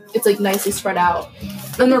 it's like nicely spread out.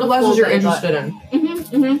 And they're Like a classes full you're day, interested in.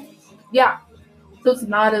 Mm-hmm. Yeah. So it's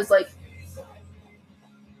not as like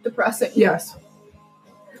depressing. Yes.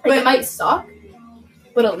 Like it might suck,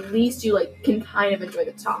 but at least you like can kind of enjoy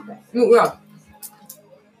the topic. Yeah.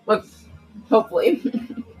 Hopefully.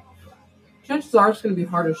 Chances are it's gonna be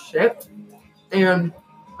hard as shit. And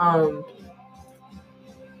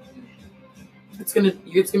it's gonna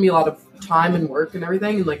be a lot of time and work and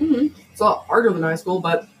everything, and like Mm-hmm. it's a lot harder than high school,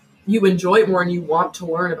 but you enjoy it more and you want to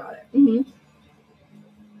learn about it. Mm-hmm.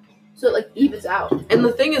 So it like evens out. And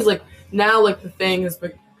the thing is, like, now, like, the thing has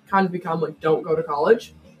kind of become like, don't go to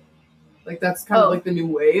college. Like, that's kind of like the new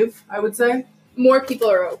wave, I would say. More people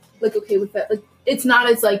are like okay with that. Like it's not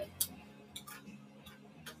as like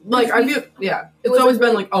I feel, yeah, It it's was always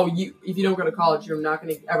been like- like, oh, if you don't go to college, you're not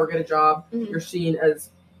going to ever get a job. Mhm. You're seen as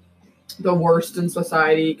the worst in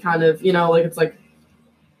society, kind of, like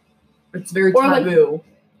it's very Or, like, taboo.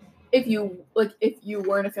 if you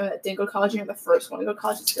were in a family that didn't go to college and you're the first one to go to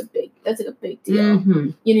college, that's like a big deal. Mm-hmm.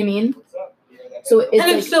 You know what I mean? So it's And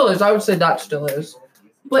like, it still is. I would say that still is a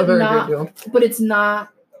but very not, big deal. but it's not.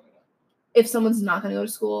 If someone's not going to go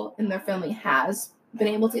to school and their family has been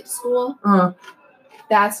able to get to school,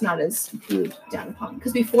 that's not as viewed down upon.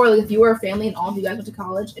 Because before, like, if you were a family and all of you guys went to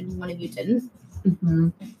college and one of you didn't, Mm-hmm.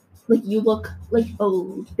 like, you look like a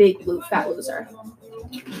big fat loser.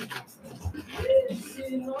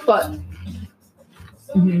 But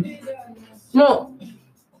Mm-hmm.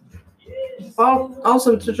 Well,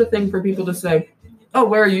 also, it's such a thing for people to say, oh,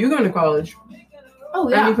 where are you going to college? oh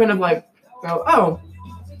And yeah, you kind of like go, oh.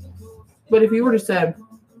 But if you were to say,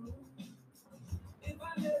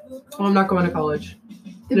 well, I'm not going to college,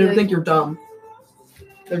 they don't think you're dumb.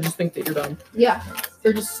 They just think that you're dumb. yeah,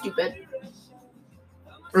 they're just stupid.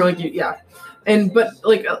 Or like, yeah. But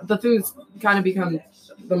like, the thing that's kind of become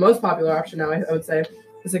the most popular option now, I would say,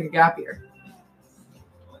 is like a gap year.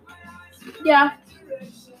 Yeah.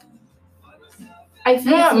 I think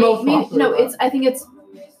Not it's most maybe, popular, no, but- it's I think it's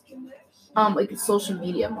like social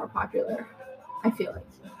media more popular. I feel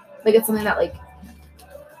like it's something that like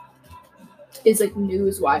is like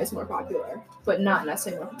news-wise more popular, but not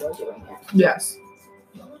necessarily more people are doing it. Yes.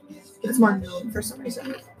 It's more known for some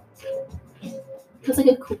reason. It's like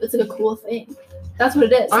a cool thing. That's what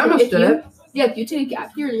it is. I almost did it. Yeah, if you take a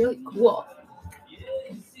gap year, you're like cool.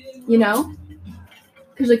 You know?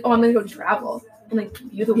 Because like, oh, I'm gonna go travel and like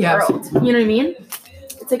view the world. You know what I mean?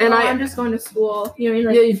 It's like, and I'm just going to school. You know what I mean?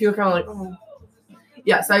 Like, yeah, you feel kind of like, oh.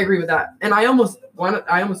 Yes, I agree with that. And I almost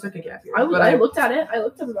took a gap year. I looked at it. I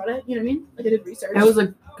looked up about it. You know what I mean? Like I did research. I was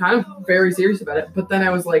like kind of very serious about it, but then I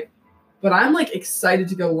was like, but I'm like excited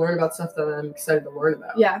to go learn about stuff that I'm excited to learn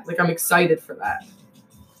about. Yeah. Like I'm excited for that.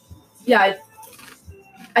 Yeah,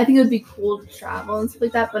 I think it would be cool to travel and stuff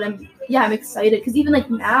like that. But I'm excited because even like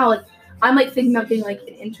now, like I'm like thinking about getting like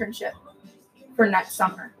an internship for next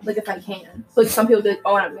summer, like if I can. Like some people be like,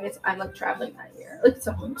 oh, I'm like traveling that year. Like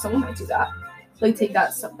someone might do that, like take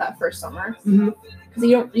that first summer because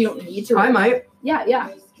you don't need to. I might. Yeah.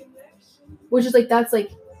 Which is like that's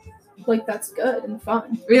good and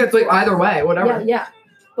fun. Yeah, it's like either way, whatever. Yeah.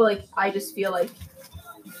 But like I just feel like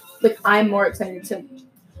I'm more excited to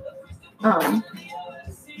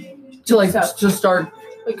just start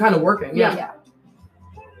like kind of working. Yeah.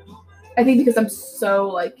 I think because I'm so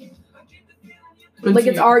like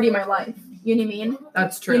it's already my life. You know what I mean?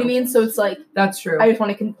 That's true. You know what I mean? So it's like that's true. I just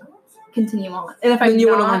want to continue on, and if you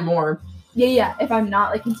want to learn more. Yeah. If I'm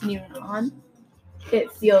not like continuing on,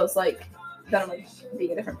 it feels like that I'm like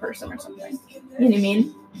being a different person or something. You know what I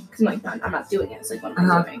mean? Because I'm not doing it. It's like what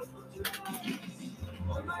am I doing?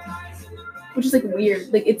 Which is like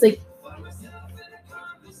weird. Like it's like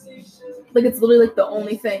it's literally like the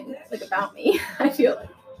only thing like about me. I feel like.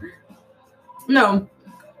 No.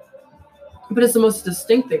 But it's the most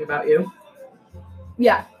distinct thing about you.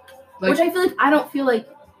 Yeah. Which I feel like I don't feel like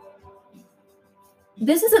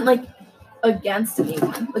this isn't like against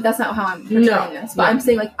anyone. Like that's not how I'm portraying this. But I'm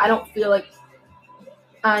saying like I don't feel like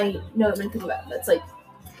I know that many people that's like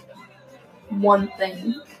one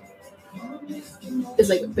thing is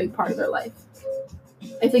like a big part of their life.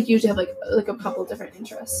 I think you usually have like a couple different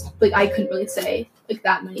interests. Like I couldn't really say like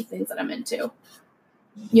that many things that I'm into.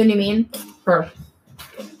 You know what I mean? Sure.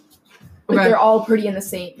 Like they're all pretty in the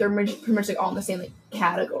same. They're pretty much like all in the same like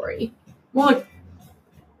category. Well, like,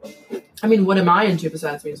 I mean, what am I into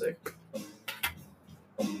besides music?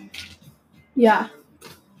 Yeah.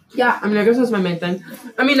 I mean, I guess that's my main thing.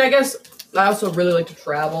 I mean, I guess I also really like to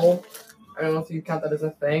travel. I don't know if you count that as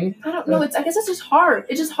a thing. I don't know. I guess it's just hard.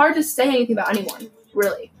 It's just hard to say anything about anyone,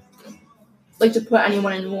 really. Like to put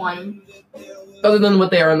anyone in one. Other than what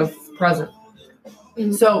they are in the present.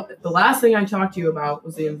 And so the last thing I talked to you about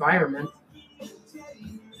was the environment.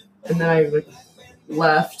 And then I like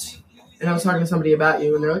left and I was talking to somebody about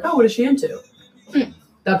you and they're like, oh, what is she into?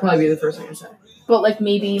 That'd probably be the first thing I say. But like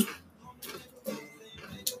maybe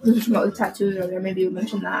we were talking about like tattoos earlier, maybe you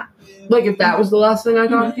mentioned that. Like if that was the last thing I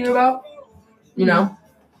talked to you about, you know?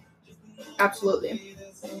 Absolutely.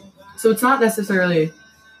 So it's not necessarily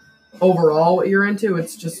overall what you're into,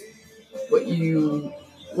 it's just what people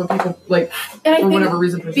like, and for whatever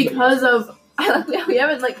reason. Because of, we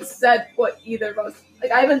haven't like said what either of us,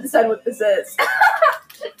 like I haven't said what this is.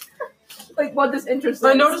 Like what this interest is.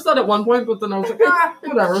 I noticed that at one point, but then I was like,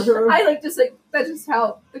 whatever. I like just like, that's just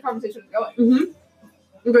how the conversation is going.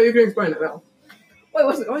 Mm-hmm. Okay, you can explain it now. Well, I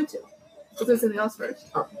wasn't going to. I was going to say something else first.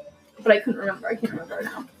 Oh. But I couldn't remember. I can't remember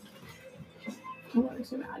now. Oh, that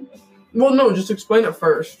makes me mad. Well, no, just explain it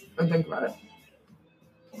first and think about it.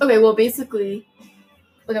 Okay, well, basically,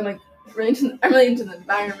 like I'm really into the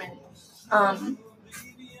environment,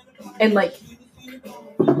 and like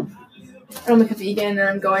I'm like a vegan,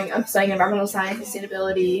 and I'm studying environmental science,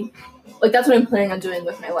 sustainability. Like that's what I'm planning on doing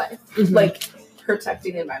with my life, like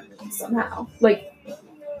protecting the environment somehow. Like,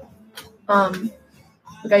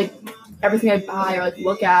 everything I buy or like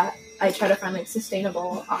look at, I try to find like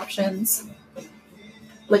sustainable options.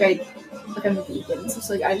 Like I'm a vegan,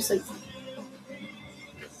 so like I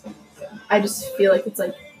just feel like it's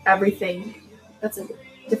like everything that's like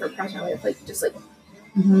a different part of my life. Like just like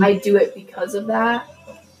I do it because of that.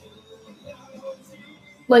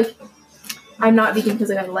 Like I'm not vegan because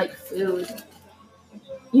like I like food.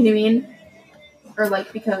 You know what I mean? Or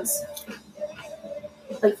like because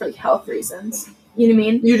like for like health reasons. You know what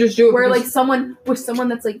I mean? You just do it. Where like someone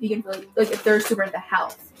that's like vegan for like if they're super into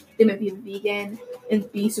health, they might be a vegan and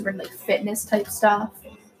be super into like fitness type stuff.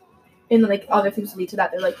 And like other things lead to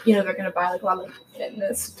that. They're like, you know, they're gonna buy like a lot of like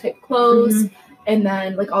fitness type clothes, and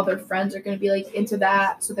then like all their friends are gonna be like into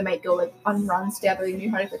that, so they might go like on runs together. They're gonna be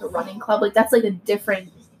part of like a running club. Like that's like a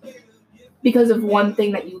different because of one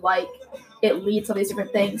thing that you like, it leads to all these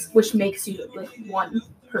different things, which makes you like one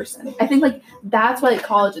person. I think like that's why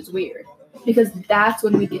college is weird, because that's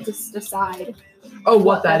when we get to decide. Oh,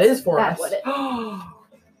 what that is for us. What it, oh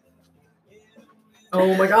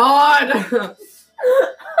my god.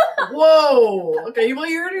 Whoa. Okay, well,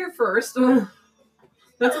 you're here first.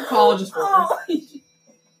 That's what college is for. Oh.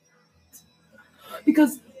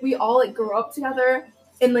 Because we all like grow up together,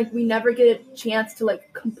 and like we never get a chance to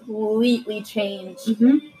like completely change.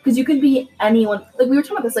 Because you can be anyone. Like we were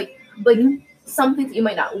talking about this, like some things that you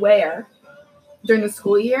might not wear during the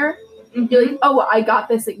school year. You're like, oh, I got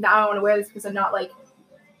this. Like now I want to wear this because I'm not like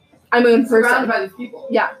I'm my own person. Surrounded by these people.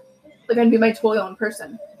 Yeah, like I'm gonna be my totally own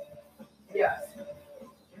person. Yeah.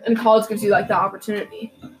 And college gives you like the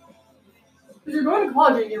opportunity. Because you're going to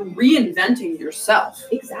college and you're reinventing yourself.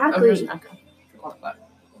 Exactly.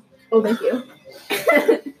 Oh, thank you.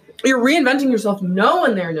 You're reinventing yourself. No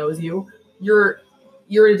one there knows you. You're at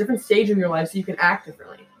a different stage in your life, so you can act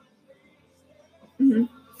differently.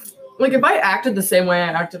 Like if I acted the same way I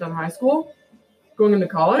acted in high school, going into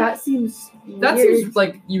college, that seems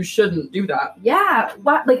like you shouldn't do that. Yeah,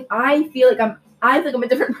 what? Like I feel like I'm a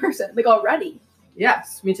different person, like already.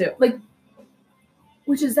 Yes, me too. Like,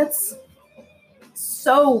 that's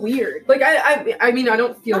so weird. Like I mean I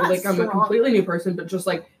don't feel Not like I'm a strong. completely new person, but just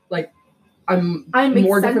like I'm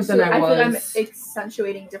more different than I was. I feel like I'm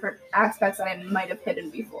accentuating different aspects that I might have hidden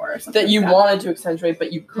before or something. That you wanted to accentuate,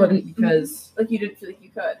 but you couldn't because like you didn't feel like you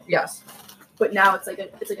could. Yes. But now it's like an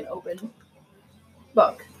open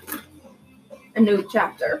book, a new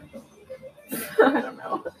chapter. I don't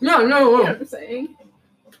know. No. You know what I'm saying?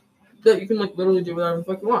 That you can like literally do whatever the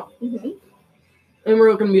fuck you want. And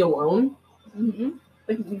we're gonna be alone.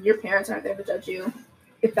 Like your parents aren't there to judge you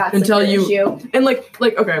if that's until like, you issue. And like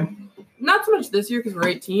okay, not so much this year because we're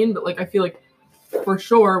 18, but like I feel like for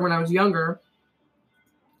sure when I was younger,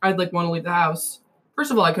 I'd like want to leave the house. First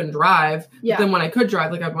of all, I couldn't drive. Yeah. But then when I could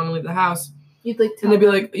drive, like I'd want to leave the house. You'd like and they'd be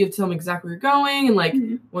like, you have to tell them exactly where you're going and like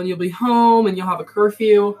when you'll be home and you'll have a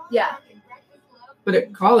curfew. Yeah. But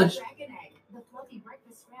at college,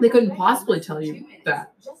 they couldn't possibly tell you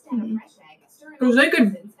that. Because they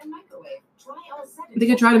could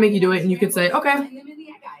try to make you do it and you could say, okay.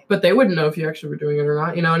 But they wouldn't know if you actually were doing it or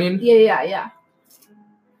not, you know what I mean? Yeah.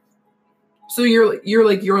 So you're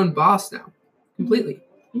like your own boss now. Completely.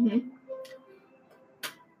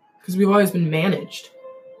 Because we've always been managed.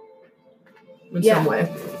 In some way.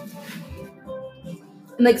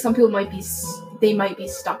 And like some people might be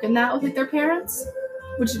stuck in that with like their parents,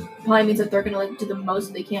 which probably means that they're gonna like do the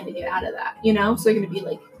most they can to get out of that, you know? So they're gonna be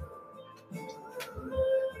like,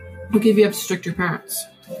 okay, if you have to strict your parents.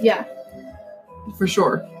 Yeah. For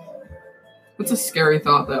sure. That's a scary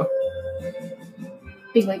thought though.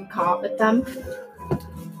 Being like caught with them.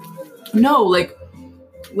 No, like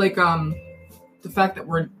the fact that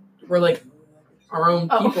we're like our own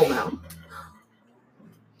people now.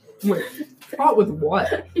 Wait, caught with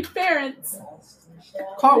what? Your parents.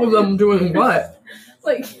 Caught with them doing what?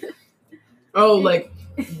 Like. Oh, like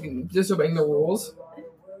disobeying the rules?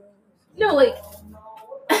 No, like.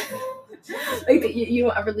 Like you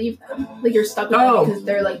don't ever leave them. Like you're stuck with them because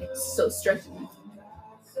they're like so strict.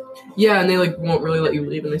 Yeah, and they like won't really let you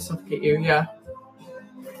leave and they suffocate you. Yeah.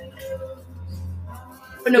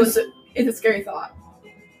 But no, it's a scary thought.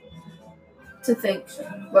 To think.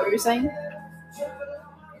 What were you saying?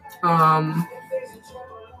 I'm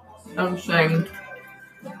saying.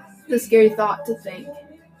 The scary thought to think.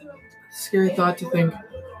 Scary thought to think.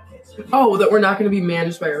 Oh, that we're not going to be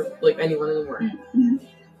managed by like anyone anymore.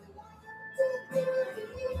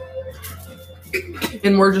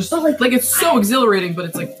 And we're just like it's so exhilarating, but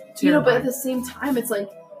it's like terrifying. You know, but at the same time, it's like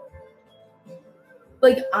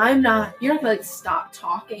you're not gonna like stop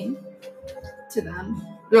talking to them.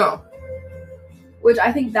 No. Which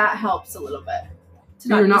I think that helps a little bit.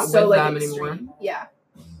 You're not so, with like, them extreme. anymore. Yeah.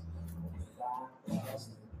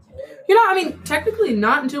 You know, I mean, technically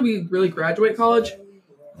not until we really graduate college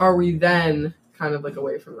are we then kind of like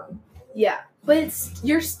away from them. Yeah. But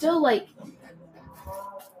you're still like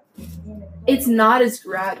it's not as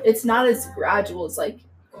gradual as like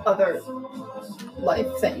other life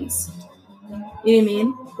things. You know what I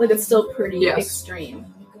mean? Like it's still pretty extreme.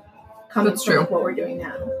 Coming That's from true. What we're doing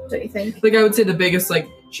now, don't you think? Like I would say the biggest like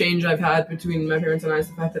change I've had between my parents and I is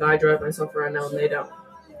the fact that I drive myself around now and they don't.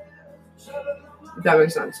 If that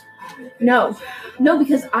makes sense. No,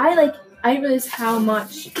 because I realized how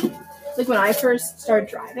much like when I first started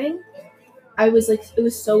driving, I was like it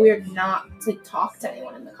was so weird not to like talk to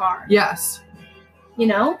anyone in the car. Yes. You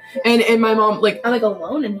know? And my mom like I'm like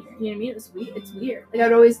alone in here. You know what I mean? It's weird. Like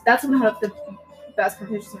I'd always that's when I had the best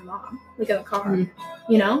conversations with my mom, like in the car,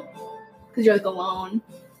 Mm-hmm. you know, because you're like alone.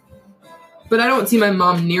 But I don't see my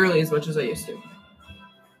mom nearly as much as I used to.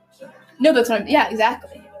 No, that's what yeah,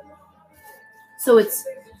 exactly. So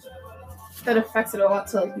that affects it a lot.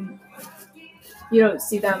 So like, you don't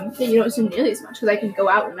see them. Yeah, you don't see them nearly as much because I can go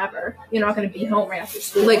out whenever. You're not going to be home right after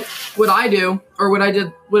school. Like what I do, or what I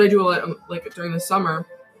do a lot, like during the summer.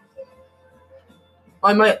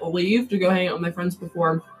 I might leave to go hang out with my friends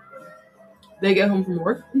before they get home from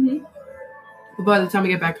work. Mm-hmm. But by the time I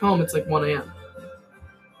get back home, it's like 1 a.m.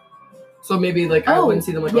 So maybe like I wouldn't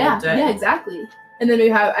see them like all day. Yeah, exactly. And then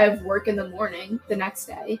I have work in the morning the next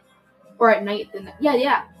day, or at night.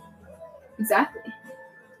 Yeah, exactly.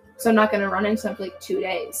 So I'm not gonna run into them for like 2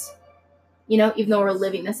 days, you know, even though we're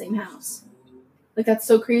living in the same house. Like that's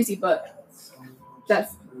so crazy, but that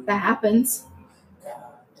happens.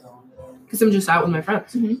 Because I'm just out with my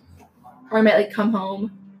friends. Mm-hmm. Or I might like come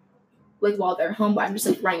home, like while they're home, but I'm just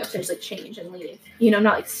like running upstairs, like change and leave. You know,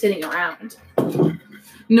 not like sitting around.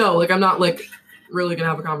 No, like I'm not like really gonna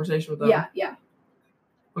have a conversation with them. Yeah.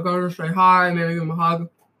 Like I'll just say hi, maybe give them a hug.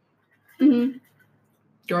 Mm-hmm.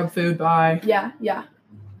 Grab food, bye. Yeah.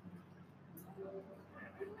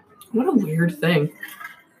 What a weird thing.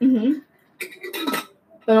 Mm-hmm.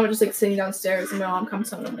 But I'm just like sitting downstairs and my mom comes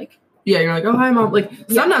home and I'm like, yeah, you're like, oh hi mom. Like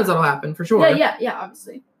sometimes that'll happen for sure. Yeah,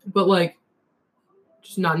 obviously. But like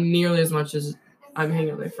just not nearly as much as I'm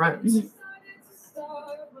hanging with my friends.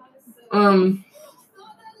 Mm-hmm.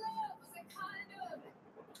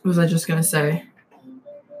 What was I just gonna say?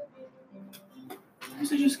 I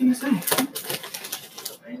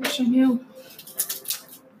wish I knew.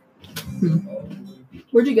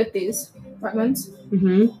 Where'd you get these lemons?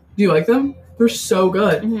 Mm-hmm. Do you like them? They're so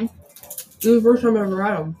good. Mm-hmm. This is the first time I've ever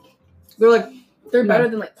had them. They're better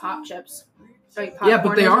than like pop chips. Like yeah,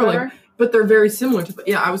 but they are better. Like, but they're very similar to.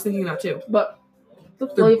 Yeah, I was thinking that too. But the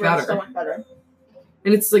flavor is so much better.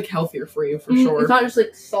 And it's like healthier for you for sure. It's not just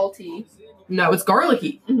like salty. No, it's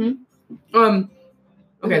garlicky. Mm-hmm.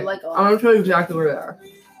 Okay. Like I'm gonna tell you exactly where they are.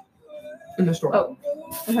 In the store. Oh.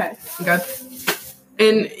 Okay.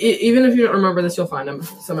 And even if you don't remember this, you'll find them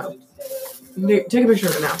somehow. Take a picture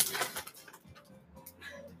of it now.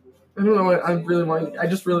 I don't know what I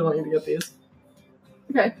just really want you to get these.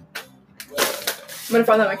 Okay. I'm gonna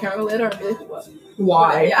find out my camera later and be like, what?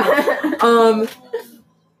 Why? Yeah.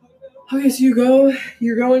 Okay, so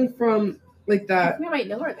you're going from like that. I think I might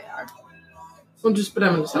know where they are. Well, but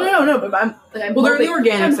I'm just No, but I'm well, they're in the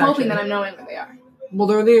organic section. I'm hoping that I'm knowing where they are. Well,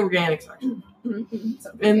 they're in the organic section. Mm-hmm.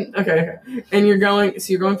 And okay. And you're going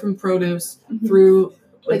from produce through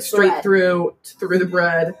like straight bread. through the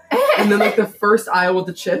bread. And then like the first aisle with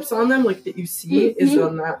the chips on them, like that you see is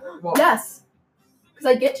on that wall. Yes. Because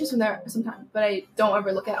I get chips from there sometimes, but I don't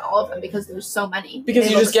ever look at all of them because there's so many. Because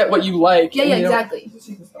you just get what you like. Yeah, exactly.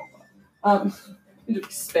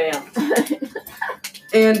 Spam.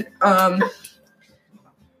 And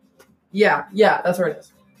yeah, that's where it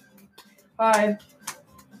is. Hi.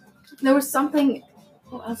 There was something.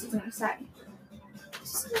 What else was I gonna say?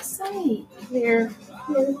 Here.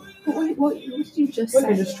 What did you just say?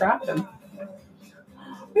 I just trapped him.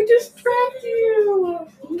 I just trapped you.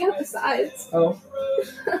 You can get up the sides. Oh.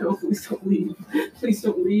 No, please don't leave. Please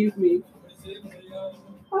don't leave me.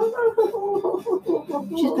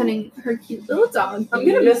 She's petting her cute little dog. I'm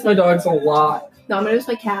gonna miss my dogs a lot. No, I'm gonna miss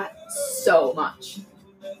my cat so much.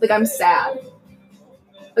 Like, I'm sad.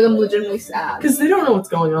 Like, I'm legitimately sad. Because they don't know what's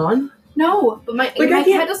going on. No, but my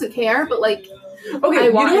cat doesn't care, but, like, okay, I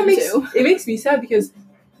want him to. It makes me sad because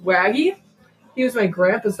Waggy, he was my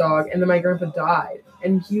grandpa's dog, and then my grandpa died.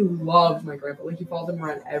 And he loved my grandpa. Like, he followed him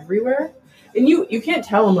around everywhere. And you can't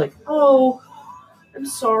tell him, like, oh, I'm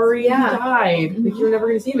sorry, he died. Like, you're never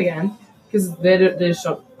going to see him again. Because they just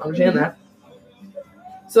don't understand that.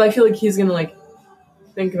 So I feel like he's going to, like,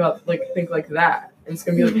 think like that. And it's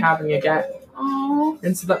going to be, like, happening again. Aww.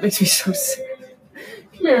 And so that makes me so sad.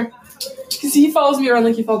 Come here. Because he follows me around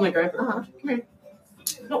like he followed my grandpa. Uh-huh. Come here.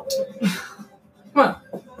 No. Come on.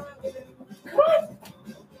 Come on.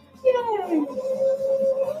 Yay.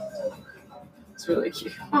 It's really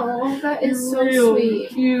cute. Oh, that is so really sweet.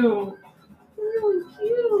 Cute. Really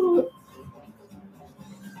cute.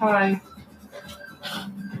 Hi.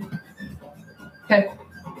 Okay.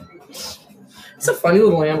 It's a funny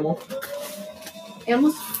little animal.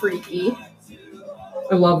 Animals freaky.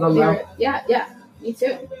 I love them though. Yeah. Me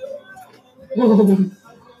too.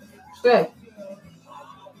 Stay.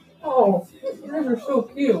 Oh, you guys are so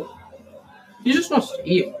cute. You just must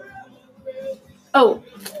eat. Oh,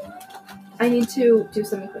 I need to do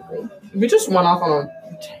something quickly. We just went off on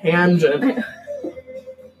a tangent.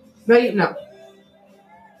 Right? No.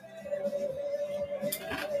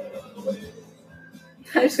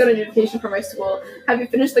 I just got a notification from my school. Have you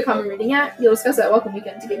finished the common reading yet? You'll discuss at welcome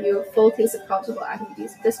weekend to give you a full taste of possible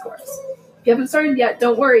academic discourse. If you haven't started yet,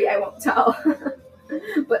 don't worry, I won't tell.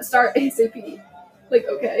 But start ASAP. Like,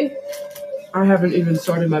 okay. I haven't even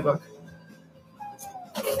started my book.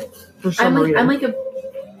 For some reason.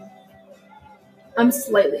 I'm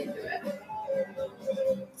slightly into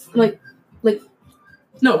it.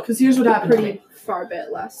 No, because here's what happened. Pretty far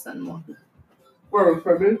bit less than one. Where was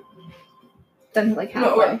I? Then like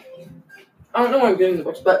halfway. No, I don't know why I'm getting the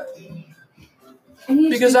books, but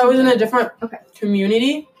because I was in a different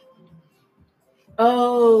community.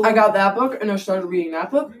 Oh. I got that book and I started reading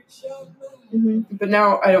that book. Mm-hmm. But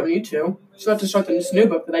now I don't need to. So I have to start this new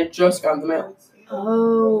book that I just got in the mail.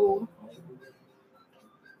 Oh.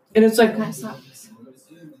 And it's like, that kind of sucks.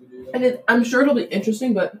 I'm sure it'll be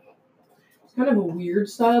interesting, but it's kind of a weird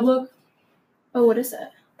style book. Oh, what is it?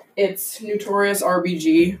 It's Notorious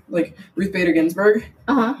RBG, like Ruth Bader Ginsburg.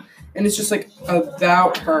 Uh-huh. And it's just like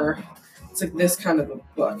about her. It's like this kind of a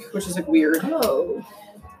book, which is like weird. Oh.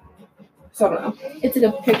 So I don't know. It's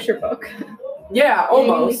like a picture book. Yeah,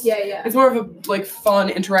 almost. Yeah. It's more of a like fun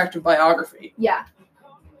interactive biography. Yeah.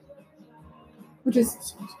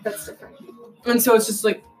 That's different. And so it's just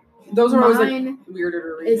like those are always like weirder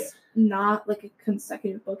to read. It's not like a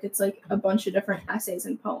consecutive book. It's like a bunch of different essays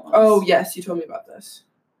and poems. Oh yes, you told me about this.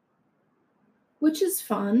 Which is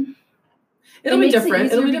fun. It'll be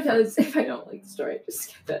different. It'll be because if I don't like the story, I just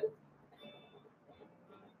skip it.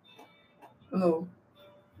 Oh.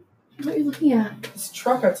 What are you looking at? This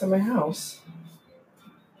truck outside my house.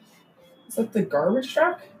 Is that the garbage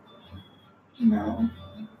truck? No.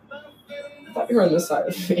 I thought you were on this side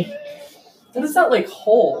of me. What is that like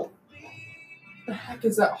hole? What the heck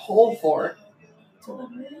is that hole for?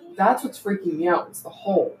 That's what's freaking me out. It's the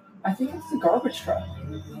hole. I think it's the garbage truck.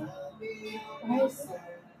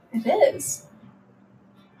 It is.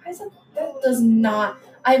 Why is that? That does not.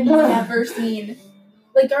 I've never seen.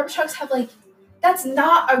 Like, garbage trucks have, like. That's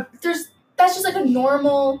not a. That's just like a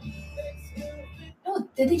normal. No,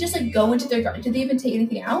 did they just, like, go into their garbage? Did they even take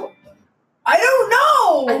anything out? I don't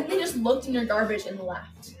know! I think they just looked in their garbage and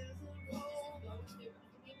left.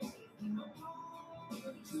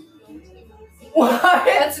 What?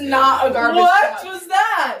 That's not a garbage truck. What was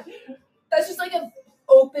that? That's just like an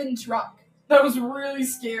open truck. That was really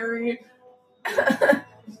scary.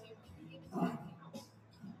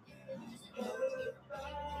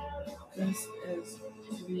 This is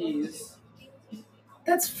please.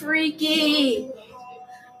 That's freaky.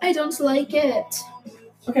 I don't like it.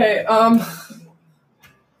 Okay,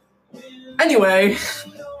 anyway.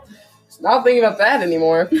 Not thinking about that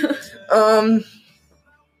anymore.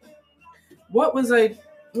 What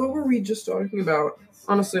were we just talking about?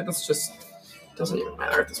 Honestly, that's just doesn't even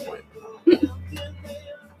matter at this point.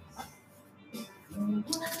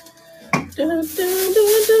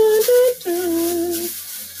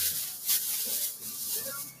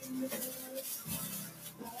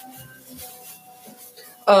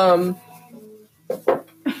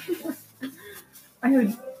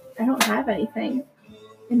 I don't have anything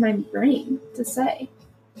in my brain to say.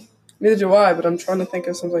 Neither do I, but I'm trying to think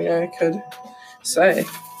of something I could say.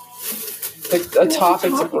 Like a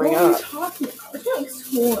topic to bring up.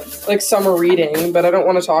 Like summer reading, but I don't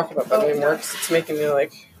want to talk about that anymore because it's making me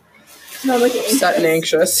like upset and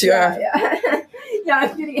anxious. Yeah. Yeah,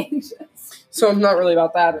 I'm getting anxious. So I'm not really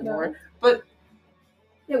about that anymore. No. But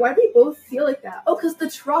yeah, why do we both feel like that? Oh, because the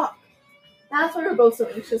truck. That's why we're both so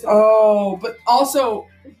anxious. Oh, but also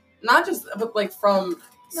not just but like from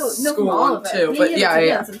school on too. But yeah.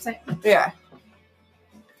 That's what I'm saying. Yeah.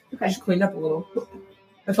 Okay. I just cleaned up a little.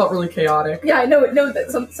 I felt really chaotic. Yeah, I know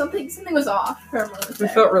that something was off for a moment. It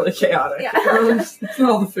felt really chaotic. Yeah.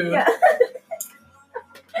 All the food. Yeah.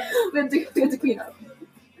 we had to clean up.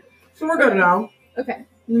 So we're good now. Okay.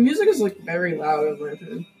 The music is like very loud in my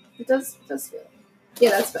opinion. It does feel.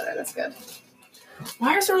 Yeah, that's better. That's good.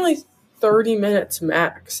 Why is there only 30 minutes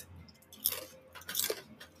max?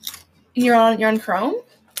 You're on Chrome?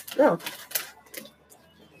 No.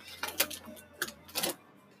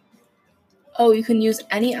 Oh, you can use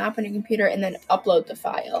any app on your computer and then upload the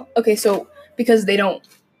file. Okay, so because they don't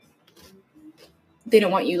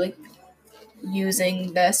want you like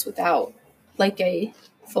using this without like a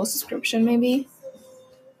full subscription maybe.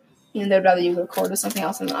 And they'd rather you record with something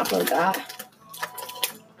else and then upload that.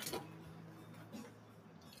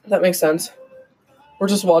 That makes sense. We're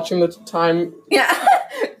just watching the time. Yeah.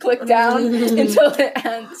 Click down until it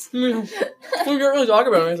ends. We can't really talk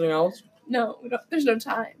about anything else. No, there's no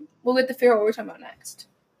time. We'll get to figure out what we're talking about next.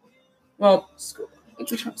 Well, school.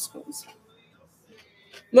 Which one schools?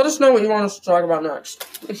 Let us know what you want us to talk about next.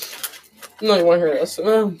 No, you want to hear this?